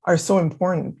women are so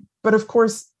important. But of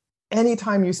course, any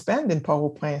time you spend in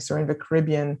Port-au-Prince or in the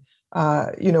Caribbean,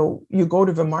 you go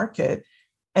to the market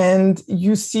and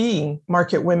you see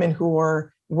market women who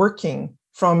are working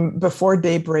from before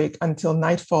daybreak until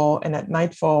nightfall, and at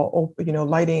nightfall,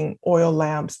 lighting oil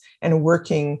lamps and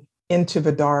working into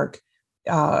the dark,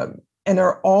 and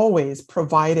are always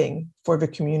providing for the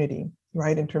community,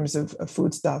 right, in terms of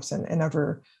foodstuffs and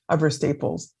other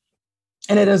staples.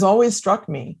 And it has always struck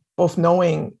me, both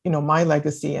knowing, my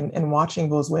legacy and watching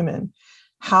those women,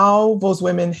 how those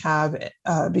women have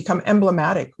become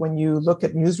emblematic when you look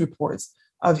at news reports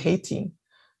of Haiti.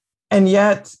 And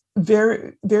yet,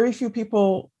 very, very few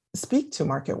people speak to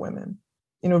market women,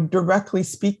 directly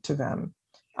speak to them.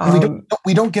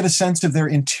 We don't get a sense of their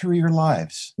interior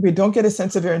lives. We don't get a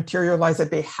sense of their interior lives, that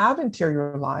they have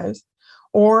interior lives,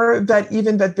 or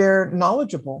that they're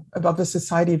knowledgeable about the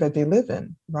society that they live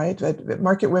in, right? That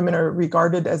market women are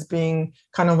regarded as being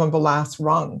kind of on the last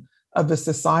rung of the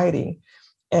society.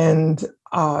 And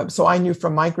so I knew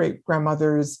from my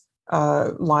great-grandmother's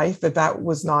life that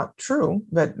was not true,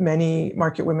 that many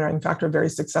market women, in fact, are very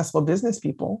successful business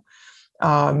people.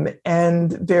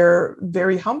 And they're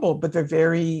very humble, but they're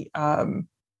very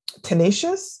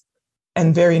tenacious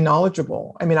and very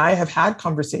knowledgeable. I mean, I have had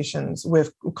conversations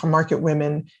with market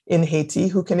women in Haiti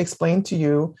who can explain to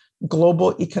you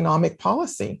global economic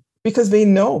policy because they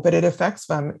know that it affects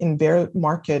them in their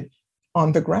market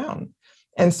on the ground.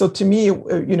 And so to me,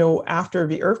 after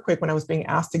the earthquake, when I was being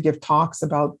asked to give talks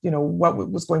about, what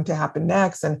was going to happen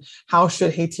next and how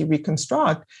should Haiti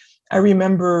reconstruct, I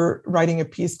remember writing a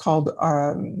piece called,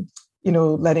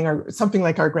 letting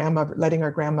our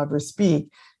grandmother speak,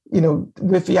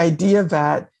 with the idea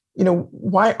that,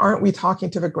 why aren't we talking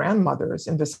to the grandmothers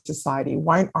in this society?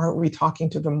 Why aren't we talking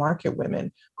to the market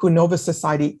women who know the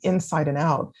society inside and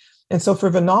out? And so for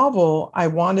the novel, I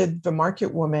wanted the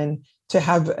market woman to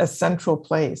have a central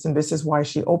place. And this is why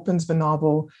she opens the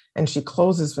novel and she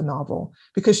closes the novel,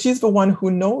 because she's the one who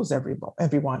knows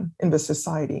everyone in the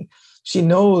society. She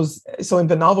knows, so in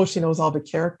the novel, she knows all the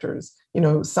characters,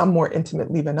 some more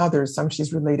intimately than others, some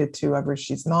she's related to, others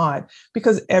she's not,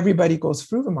 because everybody goes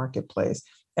through the marketplace.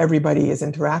 Everybody is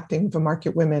interacting with the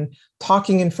market women,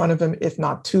 talking in front of them, if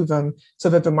not to them, so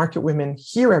that the market women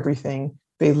hear everything,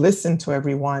 they listen to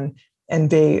everyone, and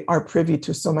they are privy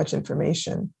to so much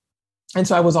information. And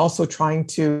so I was also trying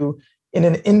to, in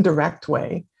an indirect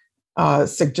way,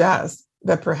 suggest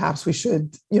that perhaps we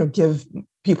should, give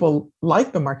people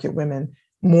like the market women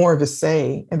more of a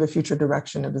say in the future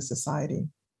direction of the society.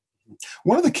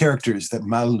 One of the characters that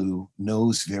Malou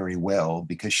knows very well,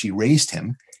 because she raised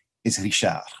him, is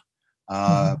Richard.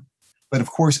 But of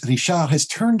course, Richard has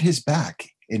turned his back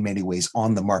in many ways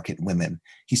on the market women.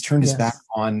 He's turned his back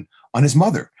on his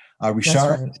mother.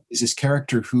 Richard is this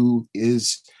character who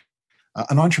is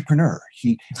an entrepreneur.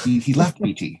 He left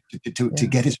Haiti to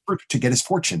get his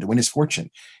fortune, to win his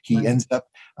fortune. He ends up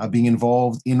being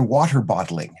involved in water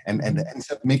bottling and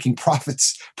ends up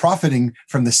profiting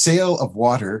from the sale of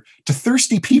water to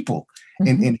thirsty people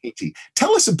in Haiti.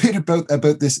 Tell us a bit about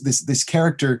this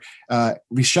character,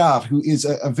 Richard, who is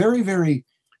a very, very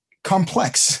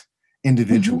complex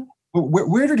individual.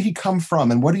 Where did he come from,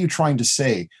 and what are you trying to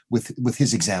say with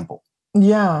his example?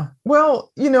 Yeah.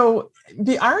 Well,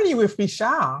 the irony with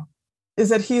Richard is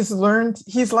that he's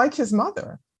like his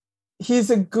mother. He's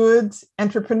a good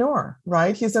entrepreneur,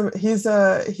 right? He's a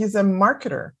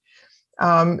marketer,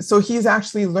 So he's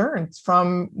actually learned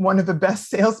from one of the best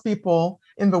salespeople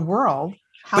in the world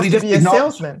how to be a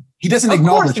salesman. He doesn't of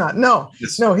acknowledge. Of course not. No,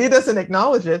 yes. No, he doesn't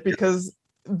acknowledge it, because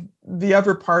the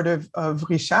other part of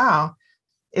Richard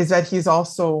is that he's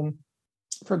also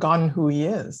forgotten who he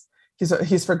is.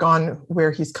 He's forgotten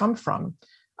where he's come from.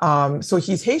 So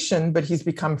he's Haitian, but he's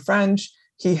become French.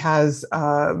 He has,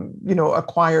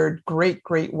 acquired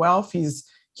great wealth.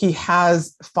 He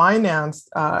has financed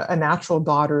a natural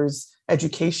daughter's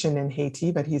education in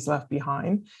Haiti that he's left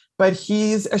behind, but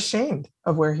he's ashamed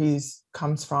of where he's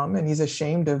comes from, and he's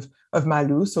ashamed of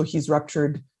Malou. So he's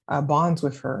ruptured bonds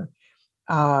with her.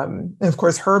 And of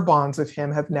course, her bonds with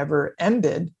him have never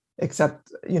ended,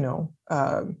 except,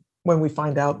 when we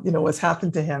find out, what's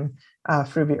happened to him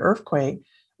through the earthquake.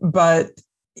 But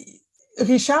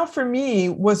Richard, for me,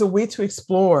 was a way to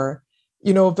explore,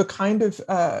 the kind of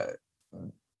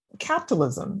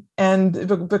capitalism and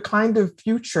the kind of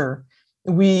future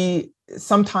we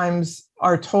sometimes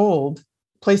are told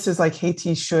places like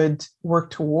Haiti should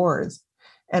work towards.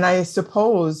 And I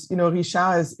suppose,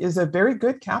 Richard is a very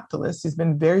good capitalist. He's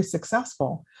been very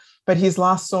successful, but he's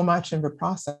lost so much in the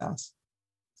process,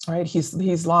 right?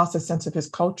 He's lost a sense of his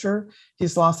culture.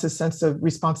 He's lost his sense of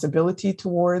responsibility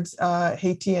towards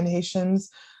Haiti and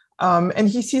Haitians. And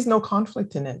he sees no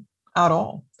conflict in it at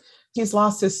all. He's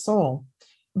lost his soul,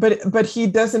 but he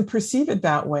doesn't perceive it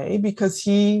that way, because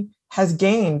he has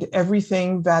gained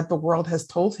everything that the world has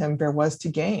told him there was to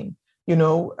gain.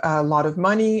 A lot of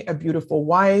money, a beautiful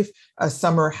wife, a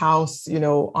summer house,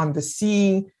 on the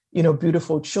sea,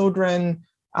 beautiful children.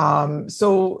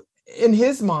 So in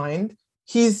his mind,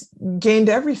 he's gained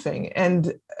everything.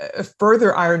 And a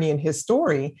further irony in his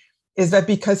story is that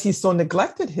because he's so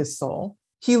neglected his soul,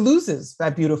 he loses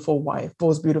that beautiful wife,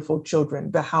 those beautiful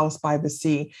children, the house by the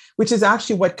sea, which is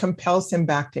actually what compels him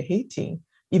back to Haiti,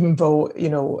 even though,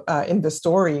 in the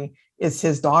story, it's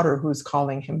his daughter who's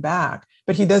calling him back.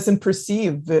 But he doesn't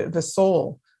perceive the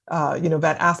soul,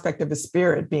 that aspect of his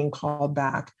spirit being called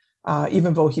back,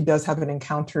 even though he does have an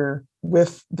encounter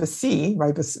with the sea,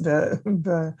 right?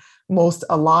 The most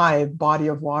alive body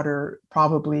of water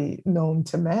probably known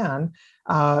to man.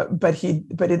 But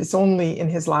it's only in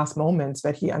his last moments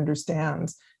that he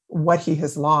understands what he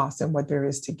has lost and what there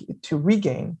is to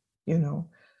regain,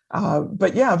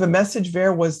 But yeah, the message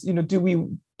there was,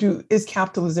 is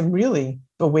capitalism really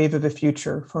the wave of the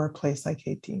future for a place like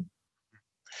Haiti?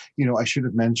 I should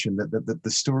have mentioned that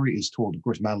the story is told, of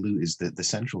course, Malou is the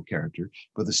central character,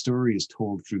 but the story is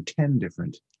told through 10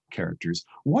 different characters,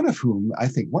 one of whom I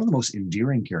think one of the most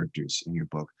endearing characters in your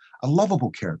book, a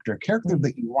lovable character, a character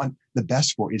that you want the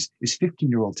best for is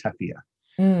 15-year-old Tafia.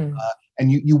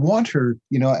 And you want her,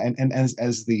 and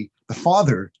as the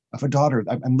father of a daughter,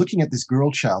 I'm looking at this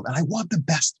girl child and I want the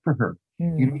best for her.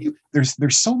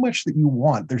 There's so much that you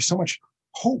want. There's so much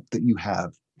hope that you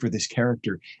have for this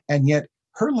character. And yet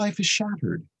her life is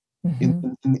shattered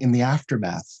in the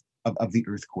aftermath of the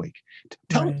earthquake.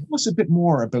 Tell us a bit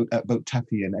more about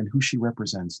Tafia and who she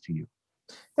represents to you.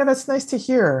 Yeah, that's nice to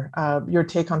hear your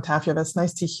take on Tafia. That's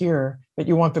nice to hear that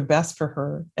you want the best for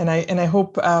her. And I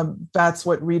hope that's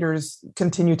what readers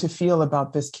continue to feel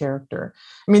about this character.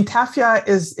 I mean, Tafia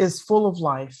is full of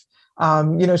life.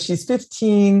 She's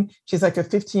 15. She's like a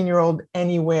 15-year-old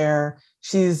anywhere.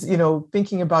 She's,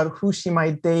 thinking about who she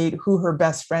might date, who her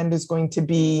best friend is going to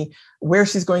be, where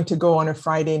she's going to go on a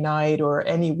Friday night or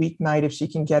any weeknight if she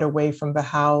can get away from the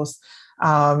house.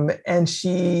 And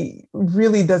she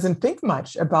really doesn't think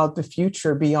much about the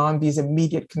future beyond these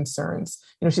immediate concerns.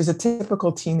 She's a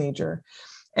typical teenager,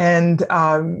 and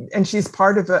she's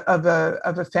part of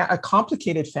a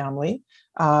complicated family,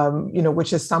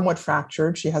 which is somewhat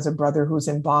fractured. She has a brother who's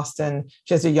in Boston.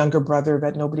 She has a younger brother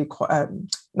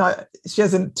that she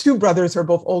has two brothers who are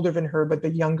both older than her, but the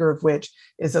younger of which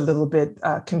is a little bit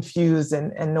confused,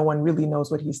 and no one really knows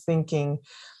what he's thinking.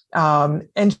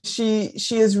 And she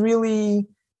is really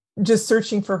just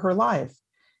searching for her life.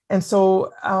 And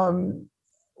so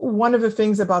one of the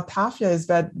things about Tafia is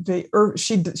that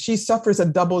she suffers a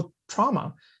double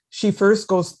trauma. She first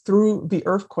goes through the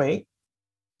earthquake,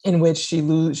 in which she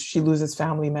loses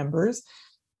family members,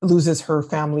 loses her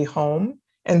family home,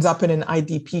 ends up in an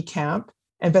IDP camp,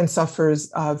 and then suffers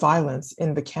violence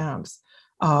in the camps,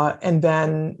 and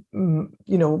then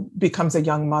becomes a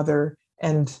young mother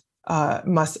and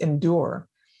must endure.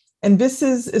 And this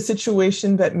is a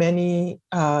situation that many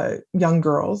young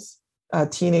girls,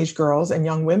 teenage girls and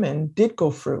young women did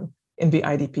go through in the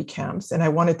IDP camps. And I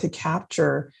wanted to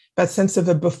capture that sense of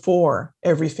a before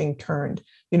everything turned,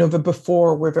 the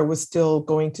before where there was still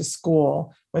going to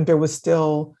school, when there was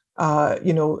still,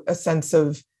 a sense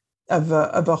of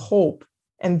a hope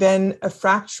and then a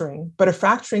fracturing, but a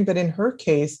fracturing that in her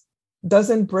case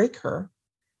doesn't break her,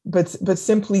 but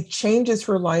simply changes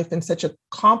her life in such a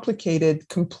complicated,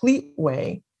 complete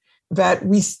way that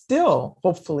we still,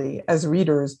 hopefully, as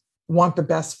readers, want the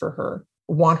best for her,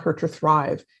 want her to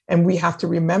thrive. And we have to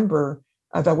remember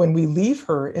that when we leave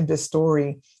her in this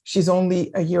story, she's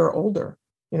only a year older.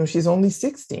 She's only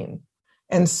 16.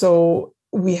 And so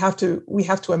we have to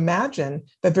imagine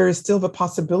that there is still the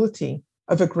possibility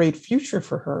of a great future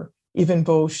for her, even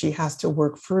though she has to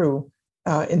work through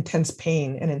intense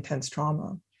pain and intense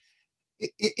trauma.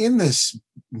 In this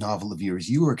novel of yours,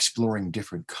 you are exploring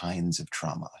different kinds of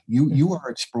trauma. You are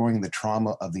exploring the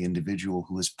trauma of the individual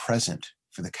who is present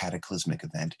for the cataclysmic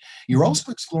event. You're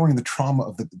also exploring the trauma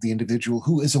of the individual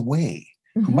who is away,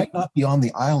 who might not be on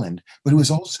the island, but who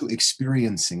is also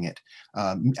experiencing it,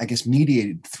 I guess,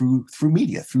 mediated through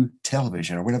media, through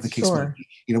television, or whatever the case may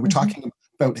be. We're talking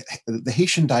about the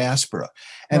Haitian diaspora.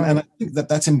 And I think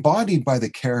that's embodied by the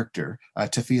character,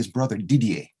 Tafia's brother,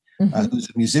 Didier, who's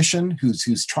a musician,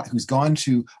 who's gone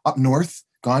to up north,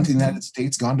 gone to the United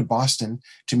States, gone to Boston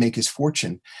to make his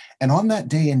fortune. And on that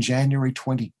day in January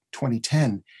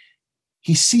 2010,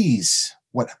 he sees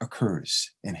what occurs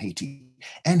in Haiti,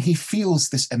 and he feels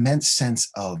this immense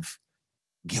sense of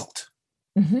guilt.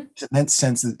 This immense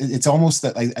sense that it's almost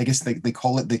that I guess they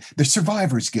call it the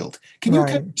survivor's guilt. Can you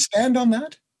kind of expand on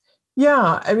that?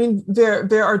 Yeah, I mean,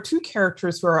 there are two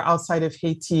characters who are outside of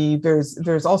Haiti.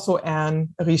 There's also Anne,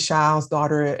 Richard's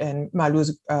daughter, and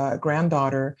Malou's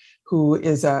granddaughter, who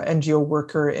is an NGO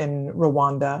worker in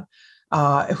Rwanda,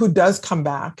 who does come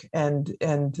back and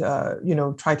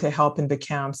try to help in the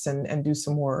camps and do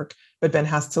some work, but then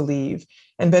has to leave.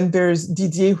 And then there's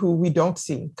Didier, who we don't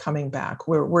see coming back.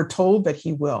 We're told that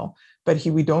he will, but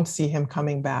we don't see him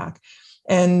coming back.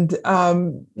 And,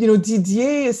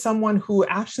 Didier is someone who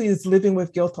actually is living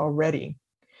with guilt already.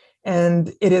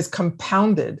 And it is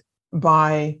compounded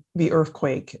by the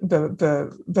earthquake,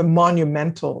 the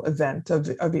monumental event of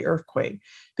the earthquake,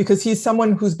 because he's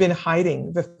someone who's been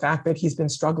hiding the fact that he's been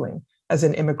struggling as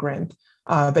an immigrant,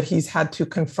 that he's had to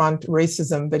confront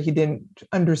racism that he didn't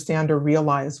understand or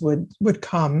realize would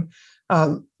come,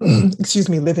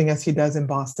 living as he does in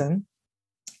Boston.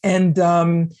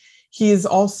 And he is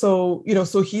also,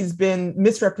 so he's been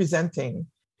misrepresenting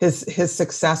his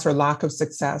success or lack of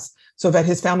success so that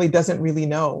his family doesn't really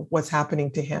know what's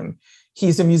happening to him.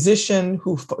 He's a musician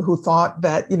who thought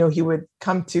that, he would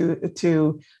come to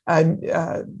the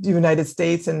United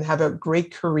States and have a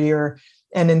great career.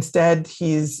 And instead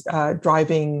he's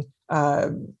driving,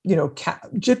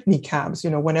 jeepney cabs.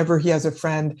 Whenever he has a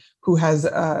friend who has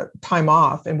time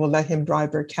off and will let him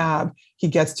drive their cab, he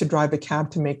gets to drive a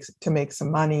cab to make some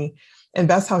money. And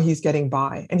that's how he's getting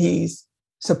by. And he's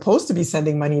supposed to be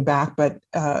sending money back, but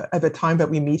at the time that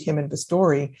we meet him in the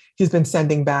story, he's been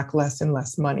sending back less and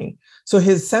less money. So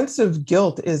his sense of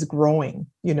guilt is growing,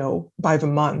 by the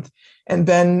month. And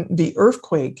then the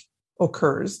earthquake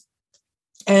occurs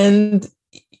and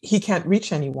he can't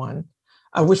reach anyone,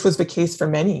 which was the case for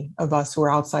many of us who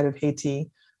are outside of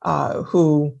Haiti,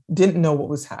 who didn't know what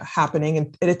was happening.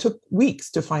 And it took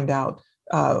weeks to find out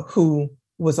who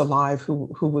was alive,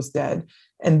 who was dead.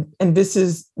 And this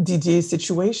is Didier's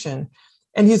situation.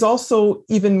 And he's also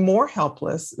even more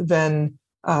helpless than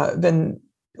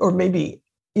or maybe,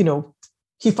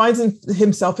 he finds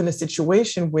himself in a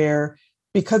situation where,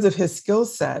 because of his skill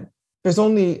set, there's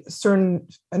only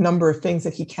a number of things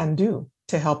that he can do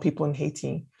to help people in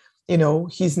Haiti.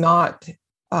 He's not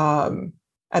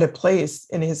at a place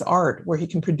in his art where he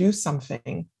can produce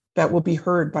something that will be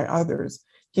heard by others.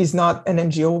 He's not an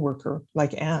NGO worker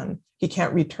like Anne. He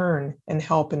can't return and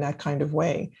help in that kind of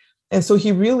way. And so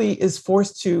he really is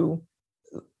forced to,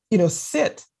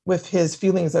 sit with his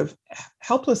feelings of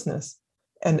helplessness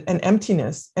and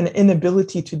emptiness and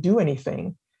inability to do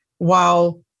anything,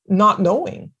 while not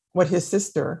knowing what his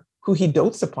sister, who he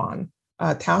dotes upon,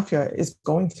 Tafia, is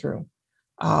going through.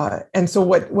 And so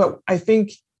what I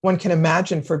think one can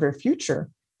imagine for their future,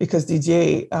 because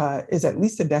Didier is at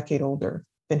least a decade older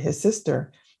than his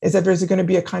sister, is that there's going to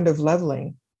be a kind of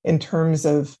leveling in terms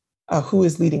of who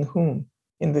is leading whom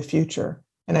in the future.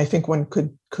 And I think one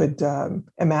could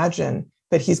imagine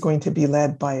that he's going to be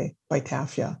led by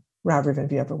Tafia rather than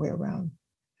the other way around.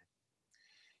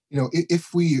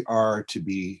 If we are to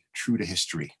be true to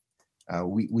history,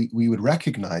 we would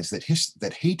recognize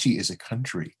that Haiti is a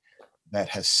country that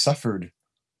has suffered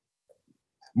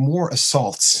more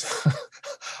assaults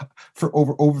for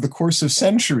over the course of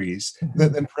centuries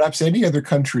than perhaps any other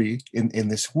country in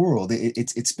this world.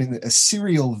 It's been a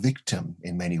serial victim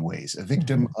in many ways, a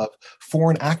victim of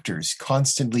foreign actors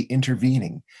constantly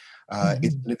intervening,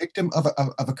 It's been a victim of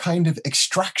a kind of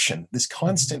extraction, this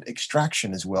constant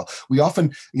extraction as well. We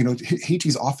often, Haiti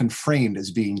is often framed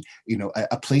as being,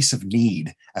 a place of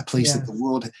need, a place that the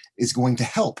world is going to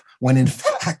help, when in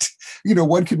fact,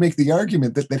 one could make the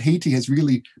argument that Haiti has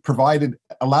really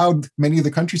allowed many of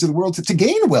the countries of the world to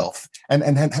gain wealth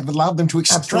and have allowed them to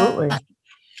extract. Absolutely.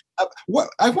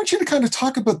 I want you to kind of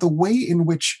talk about the way in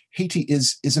which Haiti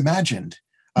is imagined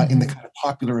in the kind of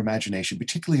popular imagination,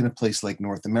 particularly in a place like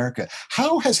North America.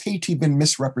 How has Haiti been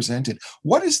misrepresented?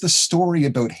 What is the story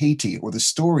about Haiti, or the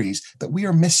stories that we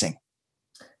are missing?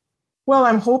 Well,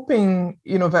 I'm hoping,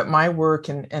 that my work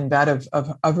and that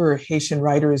of other Haitian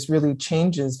writers really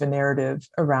changes the narrative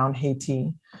around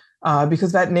Haiti,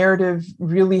 because that narrative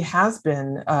really has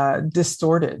been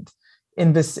distorted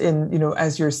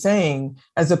as you're saying,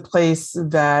 as a place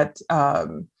that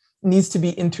needs to be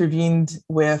intervened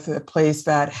with, a place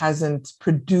that hasn't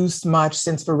produced much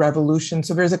since the revolution.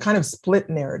 So there's a kind of split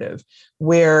narrative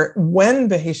where, when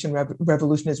the Haitian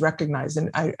revolution is recognized, and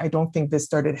I don't think this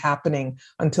started happening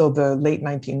until the late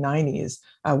 1990s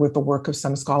with the work of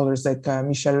some scholars like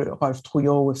Michel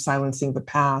Rolph-Trouillot with Silencing the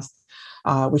Past,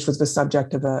 which was the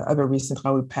subject of a recent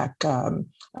Raoul Peck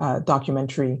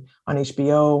documentary on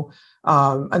HBO.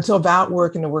 Until that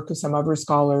work and the work of some other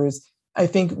scholars, I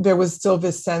think there was still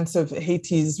this sense of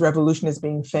Haiti's revolution as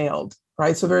being failed,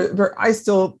 right? So I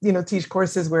still, teach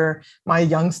courses where my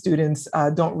young students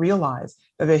don't realize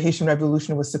that the Haitian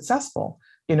Revolution was successful.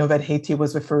 That Haiti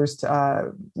was the first,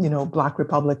 Black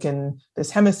republic in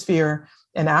this hemisphere,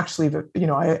 and actually,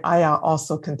 I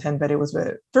also contend that it was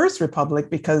the first republic,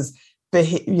 because the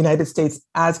United States,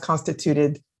 as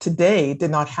constituted today, did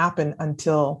not happen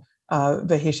until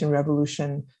the Haitian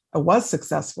Revolution was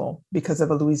successful because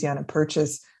of a Louisiana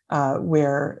Purchase,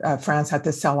 where France had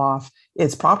to sell off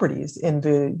its properties in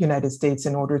the United States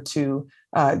in order to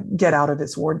get out of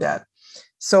its war debt.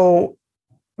 So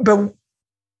the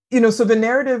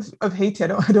narrative of Haiti, I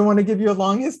don't want to give you a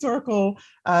long historical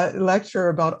lecture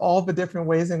about all the different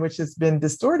ways in which it's been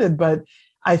distorted, but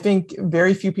I think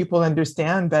very few people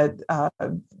understand that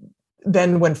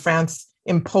then, when France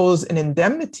imposed an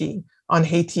indemnity on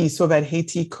Haiti so that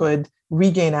Haiti could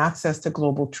regain access to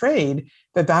global trade,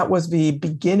 that was the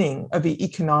beginning of the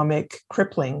economic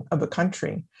crippling of the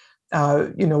country.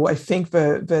 I think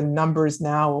the numbers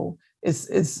now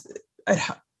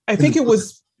I think it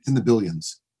was in the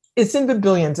billions. It's in the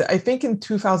billions. I think in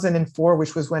 2004,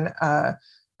 which was when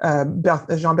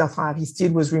Jean-Bertrand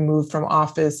Aristide was removed from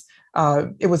office,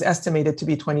 it was estimated to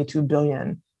be 22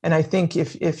 billion. And I think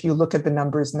if you look at the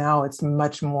numbers now, it's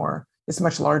much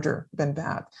larger than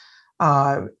that.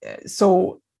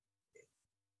 So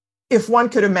if one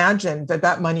could imagine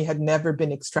that money had never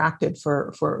been extracted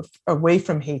for away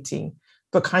from Haiti,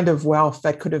 the kind of wealth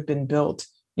that could have been built,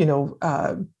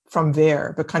 from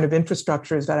there, the kind of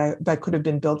infrastructures that could have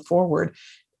been built forward,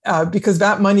 because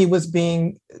that money was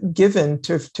being given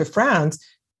to France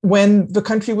when the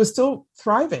country was still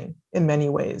thriving in many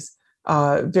ways.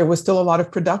 There was still a lot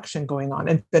of production going on.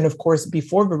 And then, of course,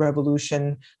 before the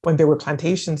revolution, when there were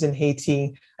plantations in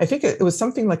Haiti, I think it was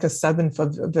something like a seventh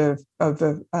of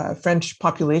the French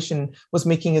population was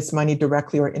making its money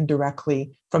directly or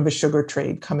indirectly from the sugar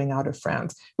trade coming out of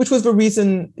France, which was the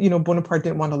reason, Bonaparte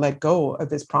didn't want to let go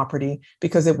of his property,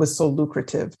 because it was so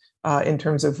lucrative in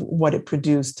terms of what it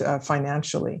produced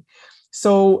financially.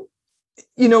 So,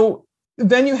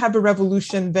 then you have the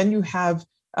revolution, then you have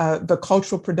the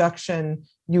cultural production,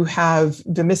 you have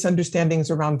the misunderstandings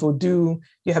around Vodou,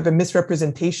 you have the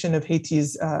misrepresentation of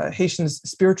Haitians'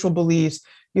 spiritual beliefs,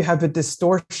 you have the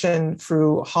distortion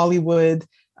through Hollywood.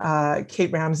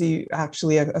 Kate Ramsey,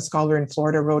 actually a scholar in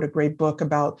Florida, wrote a great book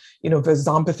about, the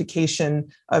zombification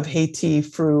of Haiti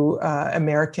through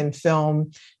American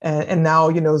film. And now,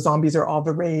 zombies are all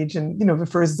the rage. And, the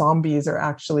first zombies are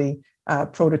actually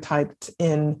prototyped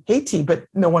in Haiti, but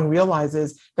no one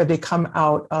realizes that they come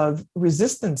out of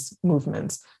resistance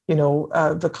movements,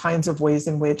 the kinds of ways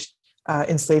in which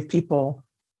enslaved people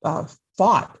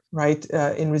fought, right,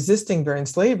 in resisting their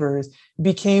enslavers,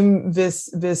 became this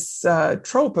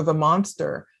trope of a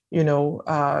monster,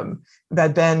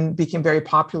 that then became very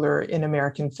popular in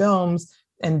American films,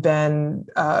 and then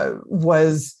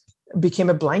became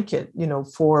a blanket,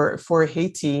 for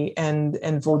Haiti and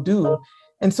Vodou.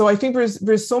 And so I think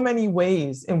there's so many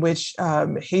ways in which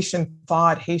Haitian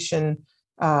thought, Haitian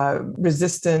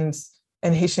resistance,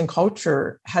 and Haitian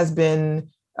culture has been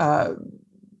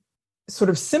sort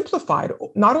of simplified,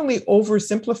 not only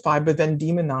oversimplified, but then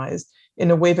demonized in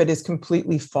a way that is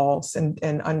completely false and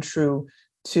untrue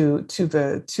to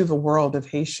the world of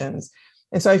Haitians.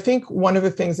 And so I think one of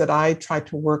the things that I try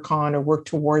to work on or work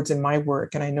towards in my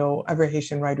work, and I know other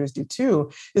Haitian writers do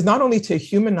too, is not only to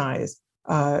humanize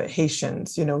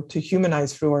Haitians, to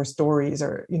humanize through our stories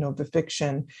or, the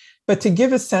fiction, but to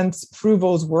give a sense through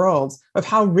those worlds of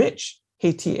how rich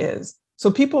Haiti is. So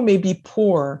people may be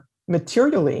poor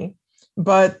materially,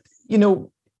 but,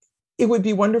 it would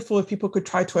be wonderful if people could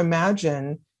try to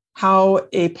imagine how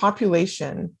a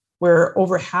population where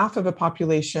over half of a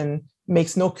population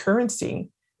makes no currency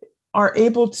are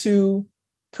able to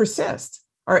persist,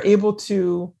 are able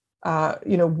to,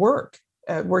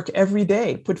 work every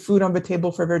day, put food on the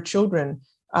table for their children,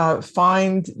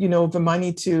 find, the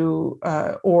money to,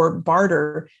 or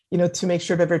barter, to make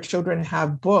sure that their children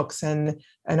have books and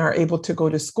are able to go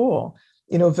to school.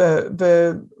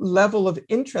 The level of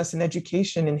interest in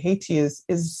education in Haiti is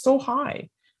so high.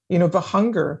 The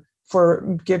hunger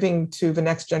for giving to the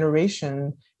next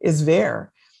generation is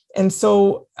there. And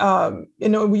so,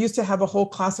 we used to have a whole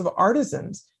class of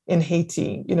artisans in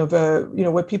Haiti,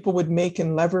 what people would make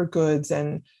in leather goods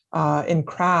and in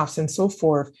crafts and so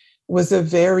forth was a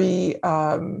very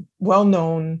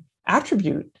well-known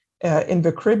attribute in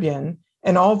the Caribbean.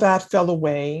 And all that fell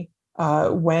away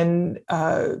when,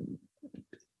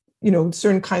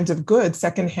 certain kinds of goods,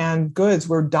 secondhand goods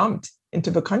were dumped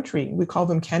into the country. We call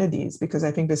them Kennedys because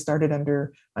I think this started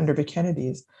under the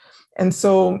Kennedys. And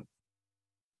so,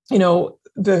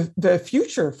 the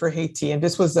future for Haiti, and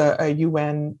this was a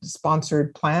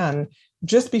UN-sponsored plan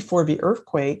just before the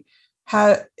earthquake,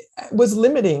 was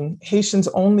limiting Haitians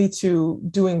only to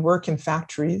doing work in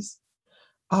factories,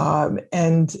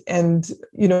 and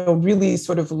really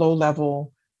sort of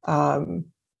low-level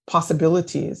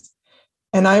possibilities.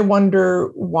 And I wonder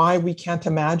why we can't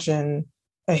imagine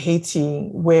a Haiti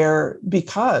where,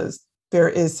 because there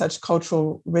is such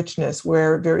cultural richness,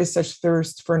 where there is such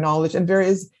thirst for knowledge, and there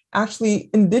is actually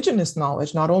indigenous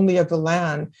knowledge, not only of the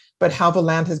land, but how the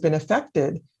land has been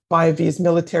affected by these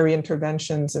military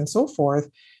interventions and so forth,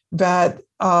 that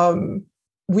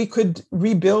we could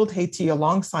rebuild Haiti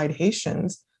alongside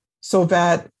Haitians so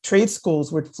that trade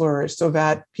schools would flourish, so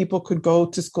that people could go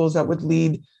to schools that would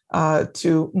lead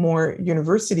to more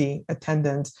university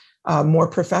attendance, more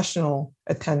professional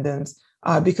attendance,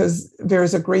 because there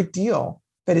is a great deal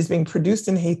that is being produced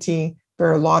in Haiti. There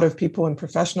are a lot of people in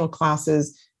professional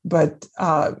classes, but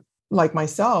like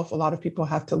myself, a lot of people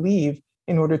have to leave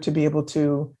in order to be able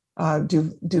to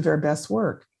do their best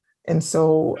work. And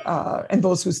so, and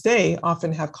those who stay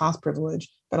often have class privilege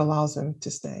that allows them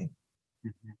to stay.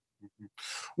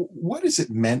 What has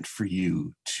it meant for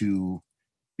you to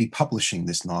be publishing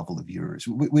this novel of yours,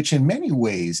 which in many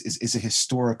ways is a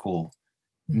historical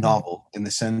novel in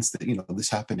the sense that, this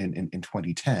happened in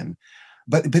 2010,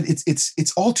 but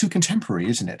it's all too contemporary,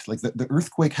 isn't it? Like the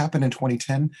earthquake happened in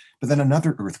 2010, but then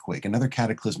another earthquake, another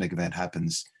cataclysmic event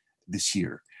happens this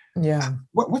year. Yeah.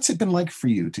 What's it been like for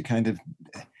you to kind of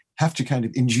have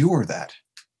to endure that?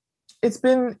 It's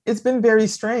been very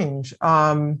strange.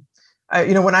 When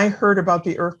I heard about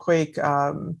the earthquake,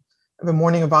 the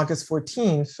morning of August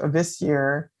 14th of this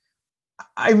year,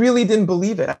 I really didn't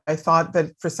believe it. I thought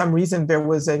that for some reason there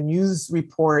was a news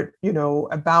report,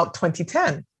 about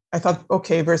 2010. I thought,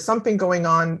 okay, there's something going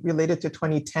on related to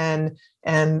 2010,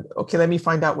 and okay, let me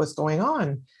find out what's going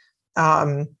on.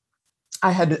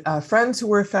 I had friends who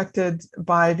were affected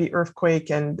by the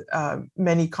earthquake, and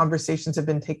many conversations have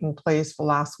been taking place for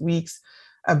last weeks,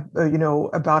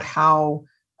 about how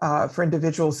for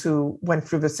individuals who went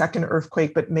through the second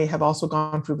earthquake, but may have also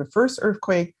gone through the first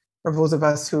earthquake, or those of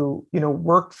us who,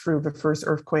 worked through the first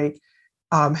earthquake,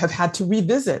 have had to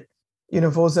revisit,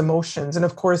 those emotions. And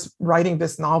of course, writing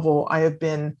this novel, I have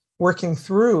been working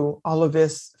through all of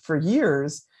this for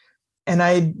years. And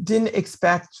I didn't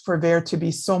expect for there to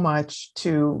be so much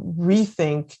to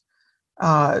rethink,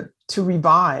 to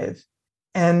revive,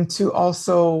 and to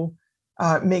also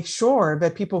make sure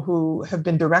that people who have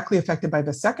been directly affected by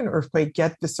the second earthquake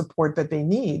get the support that they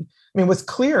need. I mean, what's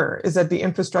clear is that the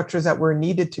infrastructures that were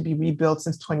needed to be rebuilt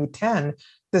since 2010,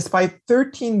 despite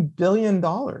 $13 billion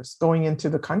going into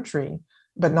the country,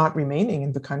 but not remaining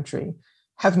in the country,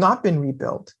 have not been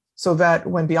rebuilt. So that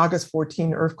when the August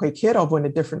 14 earthquake hit, although in a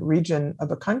different region of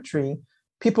the country,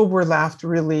 people were left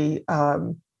really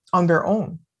on their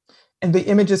own. And the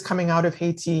images coming out of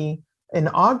Haiti in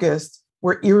August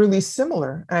were eerily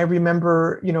similar. And I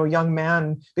remember, a young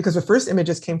man, because the first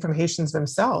images came from Haitians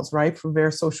themselves, right, through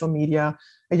their social media,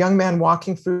 a young man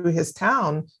walking through his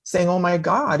town saying, "Oh my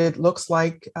God, it looks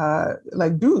like 12,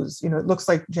 it looks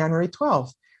like January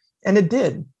 12th." And it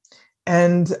did.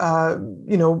 And,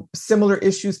 similar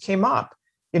issues came up.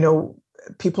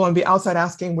 people on the outside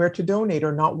asking where to donate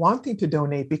or not wanting to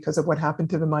donate because of what happened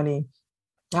to the money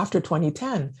after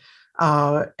 2010.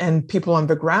 And people on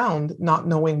the ground not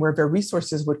knowing where their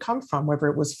resources would come from, whether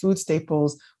it was food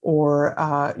staples or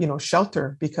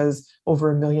shelter, because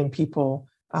over 1 million people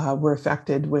were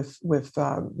affected with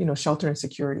shelter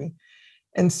insecurity.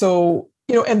 And so,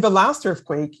 and the last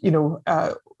earthquake,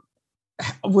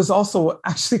 was also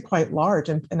actually quite large.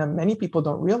 And many people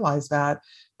don't realize that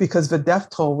because the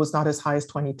death toll was not as high as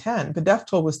 2010. The death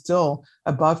toll was still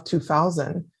above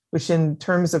 2,000, which in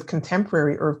terms of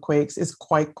contemporary earthquakes is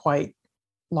quite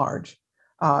large.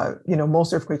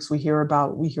 Most earthquakes we hear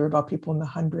about people in the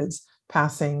hundreds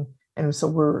passing. And so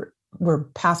we're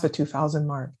past the 2,000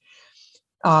 mark.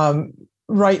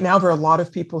 Right now, there are a lot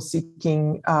of people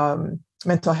seeking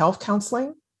mental health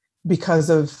counseling because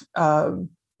of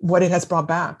what it has brought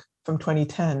back from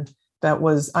 2010 that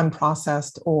was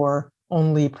unprocessed or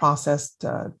only processed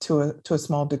to a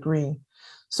small degree.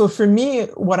 So for me,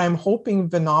 what I'm hoping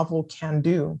the novel can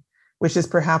do, which is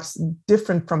perhaps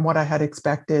different from what I had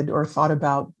expected or thought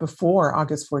about before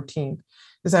August 14th,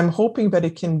 is I'm hoping that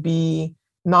it can be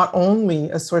not only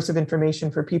a source of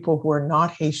information for people who are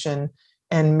not Haitian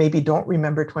and maybe don't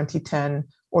remember 2010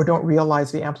 or don't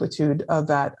realize the amplitude of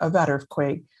that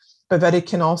earthquake, but that it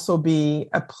can also be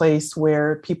a place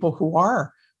where people who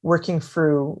are working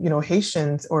through,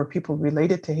 Haitians or people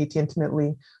related to Haiti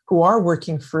intimately, who are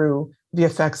working through the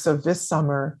effects of this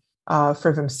summer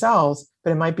for themselves,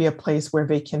 but it might be a place where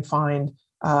they can find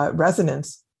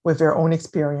resonance with their own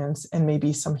experience and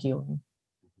maybe some healing.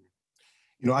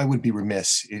 I would be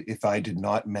remiss if I did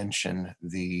not mention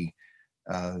the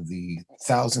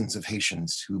thousands of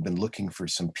Haitians who've been looking for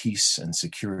some peace and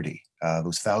security.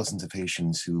 Those thousands of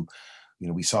Haitians who,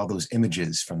 we saw those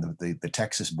images from the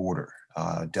Texas border,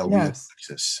 Del Rio,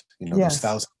 Texas. Those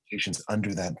thousands of Haitians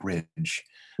under that bridge.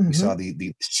 Mm-hmm. We saw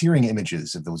the searing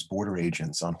images of those border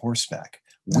agents on horseback,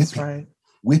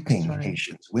 whipping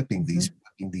Haitians, whipping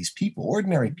these people,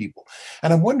 ordinary people.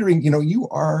 And I'm wondering, you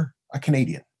are a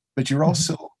Canadian, but you're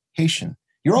also Haitian.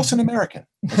 You're also an American.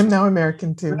 I'm now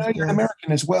American too. You're an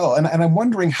American as well. And I'm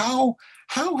wondering how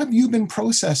have you been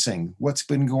processing what's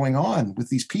been going on with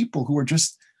these people who are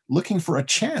just looking for a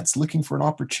chance, looking for an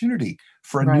opportunity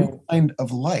for a new kind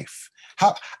of life?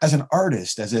 How, as an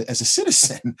artist, as a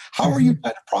citizen, how are you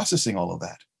kind of processing all of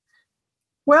that?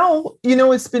 Well,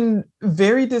 it's been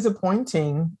very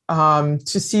disappointing to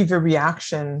see the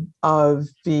reaction of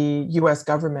the U.S.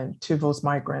 government to those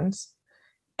migrants.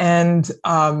 And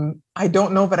I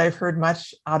don't know that I've heard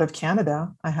much out of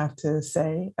Canada, I have to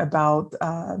say, about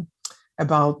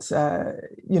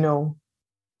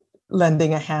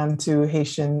lending a hand to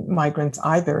Haitian migrants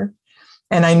either.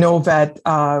 And I know that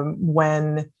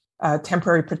when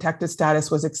temporary protected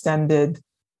status was extended,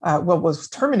 was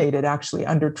terminated actually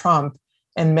under Trump,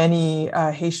 and many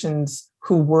Haitians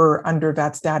who were under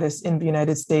that status in the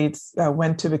United States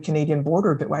went to the Canadian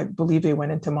border, but I believe they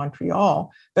went into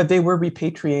Montreal, but they were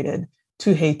repatriated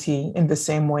to Haiti in the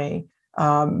same way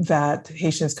that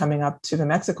Haitians coming up to the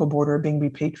Mexico border are being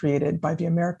repatriated by the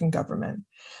American government.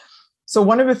 So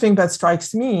one of the things that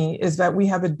strikes me is that we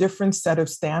have a different set of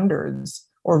standards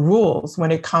or rules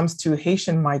when it comes to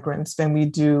Haitian migrants than we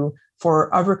do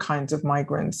for other kinds of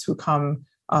migrants who come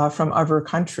from other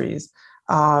countries.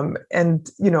 And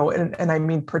I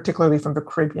mean, particularly from the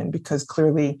Caribbean, because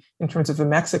clearly in terms of the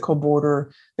Mexico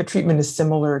border, the treatment is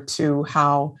similar to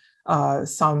how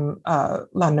some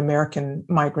Latin American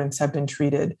migrants have been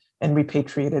treated and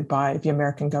repatriated by the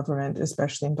American government,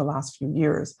 especially in the last few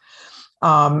years.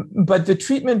 But the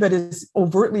treatment that is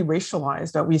overtly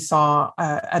racialized that we saw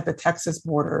at the Texas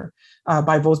border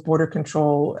by those border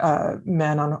control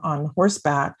men on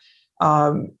horseback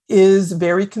is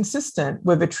very consistent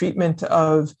with the treatment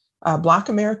of Black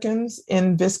Americans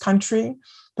in this country,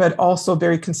 but also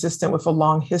very consistent with a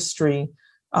long history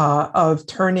of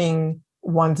turning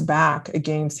one's back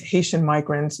against Haitian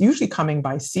migrants, usually coming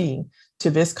by sea to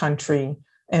this country,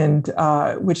 and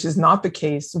which is not the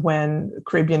case when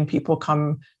Caribbean people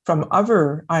come from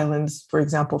other islands, for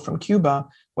example, from Cuba,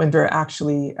 when they're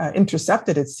actually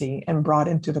intercepted at sea and brought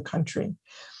into the country.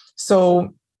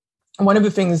 So one of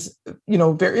the things,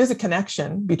 there is a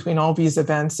connection between all these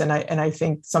events, and I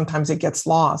think sometimes it gets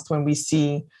lost when we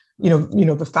see,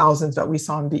 the thousands that we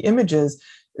saw in the images,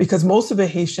 because most of the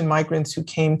Haitian migrants who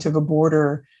came to the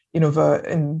border, in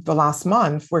the last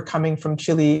month were coming from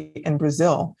Chile and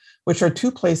Brazil, which are two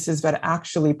places that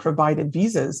actually provided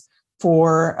visas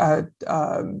for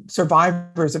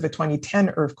survivors of the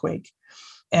 2010 earthquake.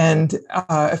 And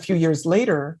a few years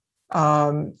later,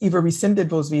 either rescinded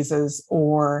those visas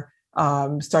or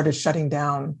started shutting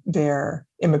down their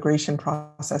immigration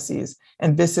processes.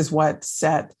 And this is what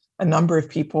set a number of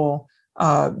people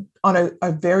on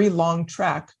a very long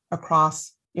trek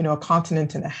across, a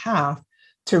continent and a half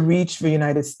to reach the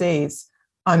United States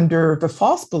under the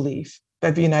false belief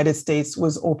that the United States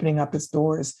was opening up its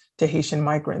doors to Haitian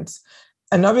migrants.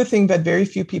 Another thing that very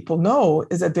few people know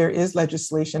is that there is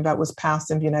legislation that was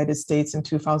passed in the United States in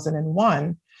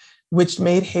 2001, which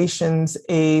made Haitians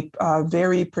a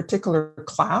very particular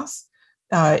class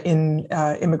in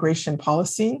immigration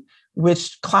policy,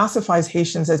 which classifies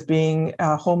Haitians as being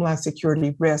homeland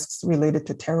security risks related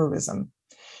to terrorism.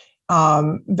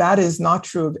 That is not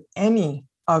true of any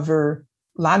other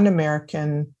Latin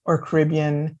American or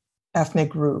Caribbean ethnic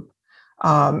group.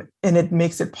 And it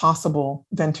makes it possible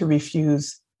then to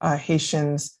refuse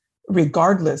Haitians,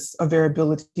 regardless of their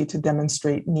ability to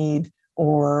demonstrate need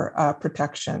or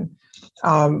protection.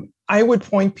 I would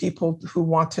point people who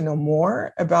want to know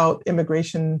more about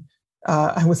immigration,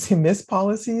 I would say missed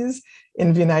policies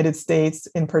in the United States,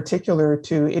 in particular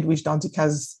to Edwidge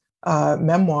Dantica's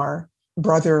memoir,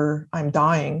 Brother, I'm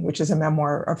Dying, which is a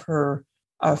memoir of her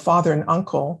father and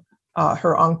uncle,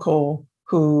 her uncle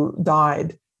who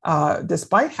died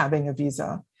despite having a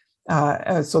visa,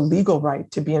 so legal right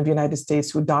to be in the United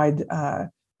States, who died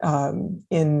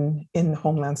in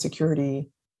Homeland Security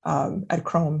at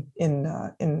Chrome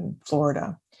in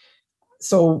Florida.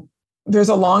 So there's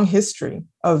a long history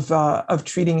of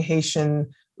treating Haitian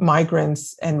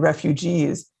migrants and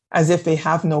refugees as if they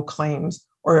have no claims,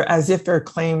 or as if their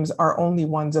claims are only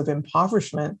ones of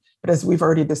impoverishment. But as we've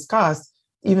already discussed,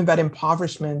 even that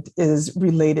impoverishment is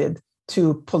related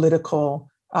to political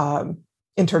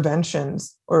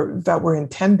interventions or that were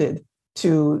intended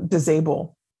to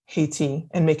disable Haiti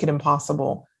and make it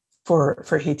impossible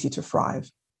for Haiti to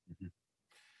thrive.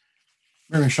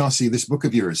 Miriam Chauncey, this book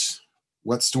of yours,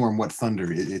 What Storm, What Thunder,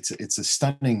 it's a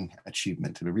stunning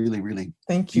achievement, a really, really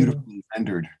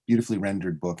beautifully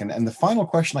rendered book. And the final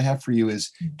question I have for you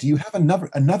is, do you have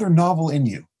another novel in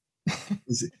you?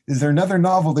 Is there another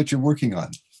novel that you're working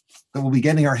on that we'll be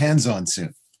getting our hands on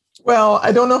soon? Well,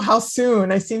 I don't know how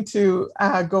soon. I seem to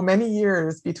go many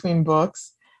years between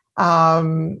books,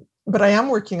 but I am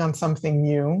working on something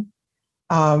new.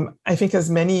 I think as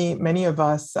many of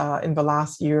us in the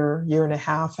last year and a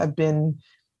half have been,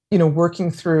 working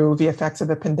through the effects of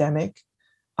the pandemic.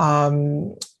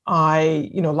 I,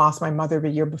 lost my mother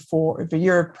the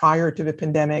year prior to the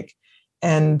pandemic,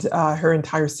 and her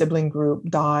entire sibling group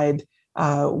died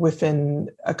within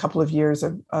a couple of years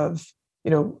of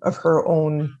her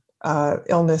own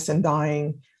illness and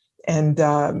dying. And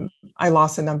I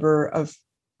lost a number of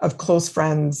close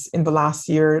friends in the last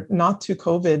year, not to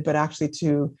COVID, but actually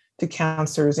to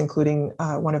cancers, including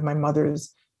one of my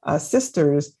mother's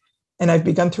sisters. And I've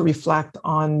begun to reflect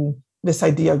on this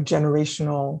idea of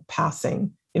generational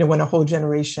passing, when a whole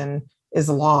generation is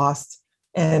lost,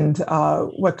 and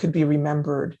what could be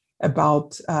remembered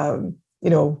about, a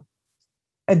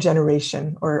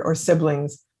generation or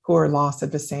siblings who are lost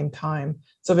at the same time.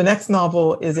 So the next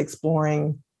novel is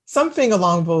exploring something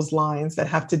along those lines that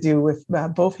have to do with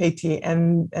both Haiti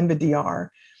and the DR.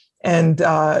 And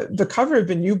the cover of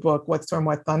the new book, What Storm,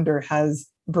 What Thunder, has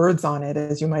birds on it,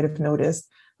 as you might have noticed,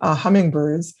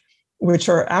 hummingbirds, which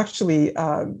are actually,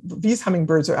 these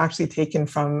hummingbirds are actually taken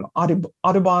from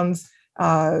Audubon's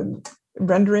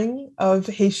rendering of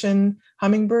Haitian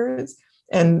hummingbirds.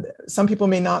 And some people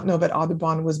may not know that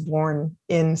Audubon was born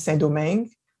in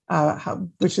Saint-Domingue,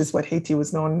 which is what Haiti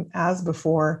was known as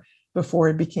before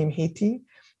it became Haiti.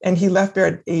 And he left there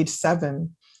at age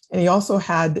 7. And he also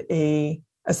had a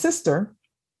sister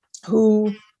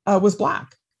who was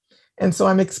Black. And so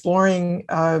I'm exploring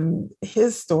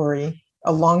his story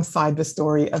alongside the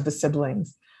story of the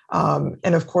siblings.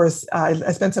 And of course,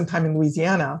 I spent some time in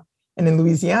Louisiana. And in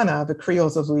Louisiana, the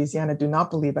Creoles of Louisiana do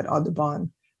not believe that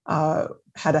Audubon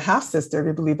had a half sister.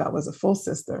 They believe that was a full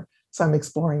sister. So I'm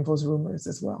exploring those rumors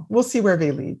as well. We'll see where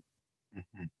they lead.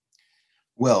 Mm-hmm.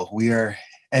 Well, we are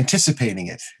anticipating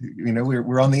it.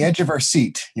 We're on the edge of our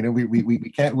seat.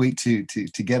 We can't wait to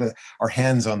get our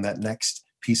hands on that next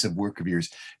piece of work of yours.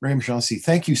 Miriam Chauncey,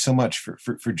 thank you so much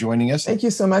for joining us. Thank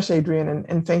you so much, Adrian,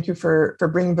 and thank you for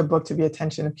bringing the book to the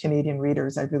attention of Canadian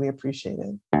readers. I really appreciate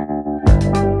it.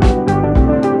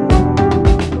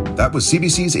 That was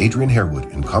CBC's Adrian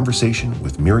Harewood in conversation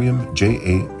with Miriam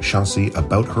J.A. Chauncey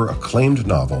about her acclaimed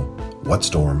novel, What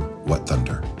Storm, What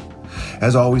Thunder.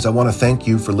 As always, I want to thank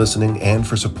you for listening and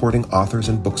for supporting authors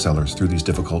and booksellers through these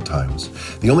difficult times.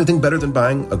 The only thing better than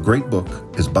buying a great book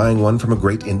is buying one from a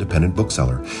great independent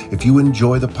bookseller. If you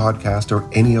enjoy the podcast or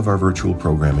any of our virtual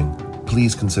programming,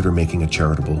 please consider making a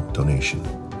charitable donation.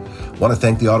 Want to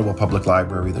thank the Ottawa Public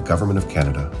Library, the Government of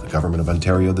Canada, the Government of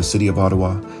Ontario, the City of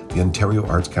Ottawa, the Ontario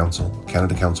Arts Council,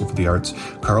 Canada Council for the Arts,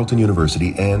 Carleton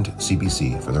University, and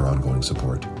CBC for their ongoing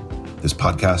support. This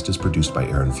podcast is produced by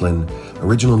Aaron Flynn,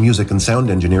 original music and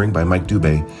sound engineering by Mike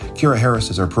Dubé, Kira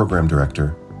Harris is our program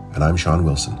director, and I'm Sean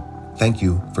Wilson. Thank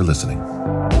you for listening.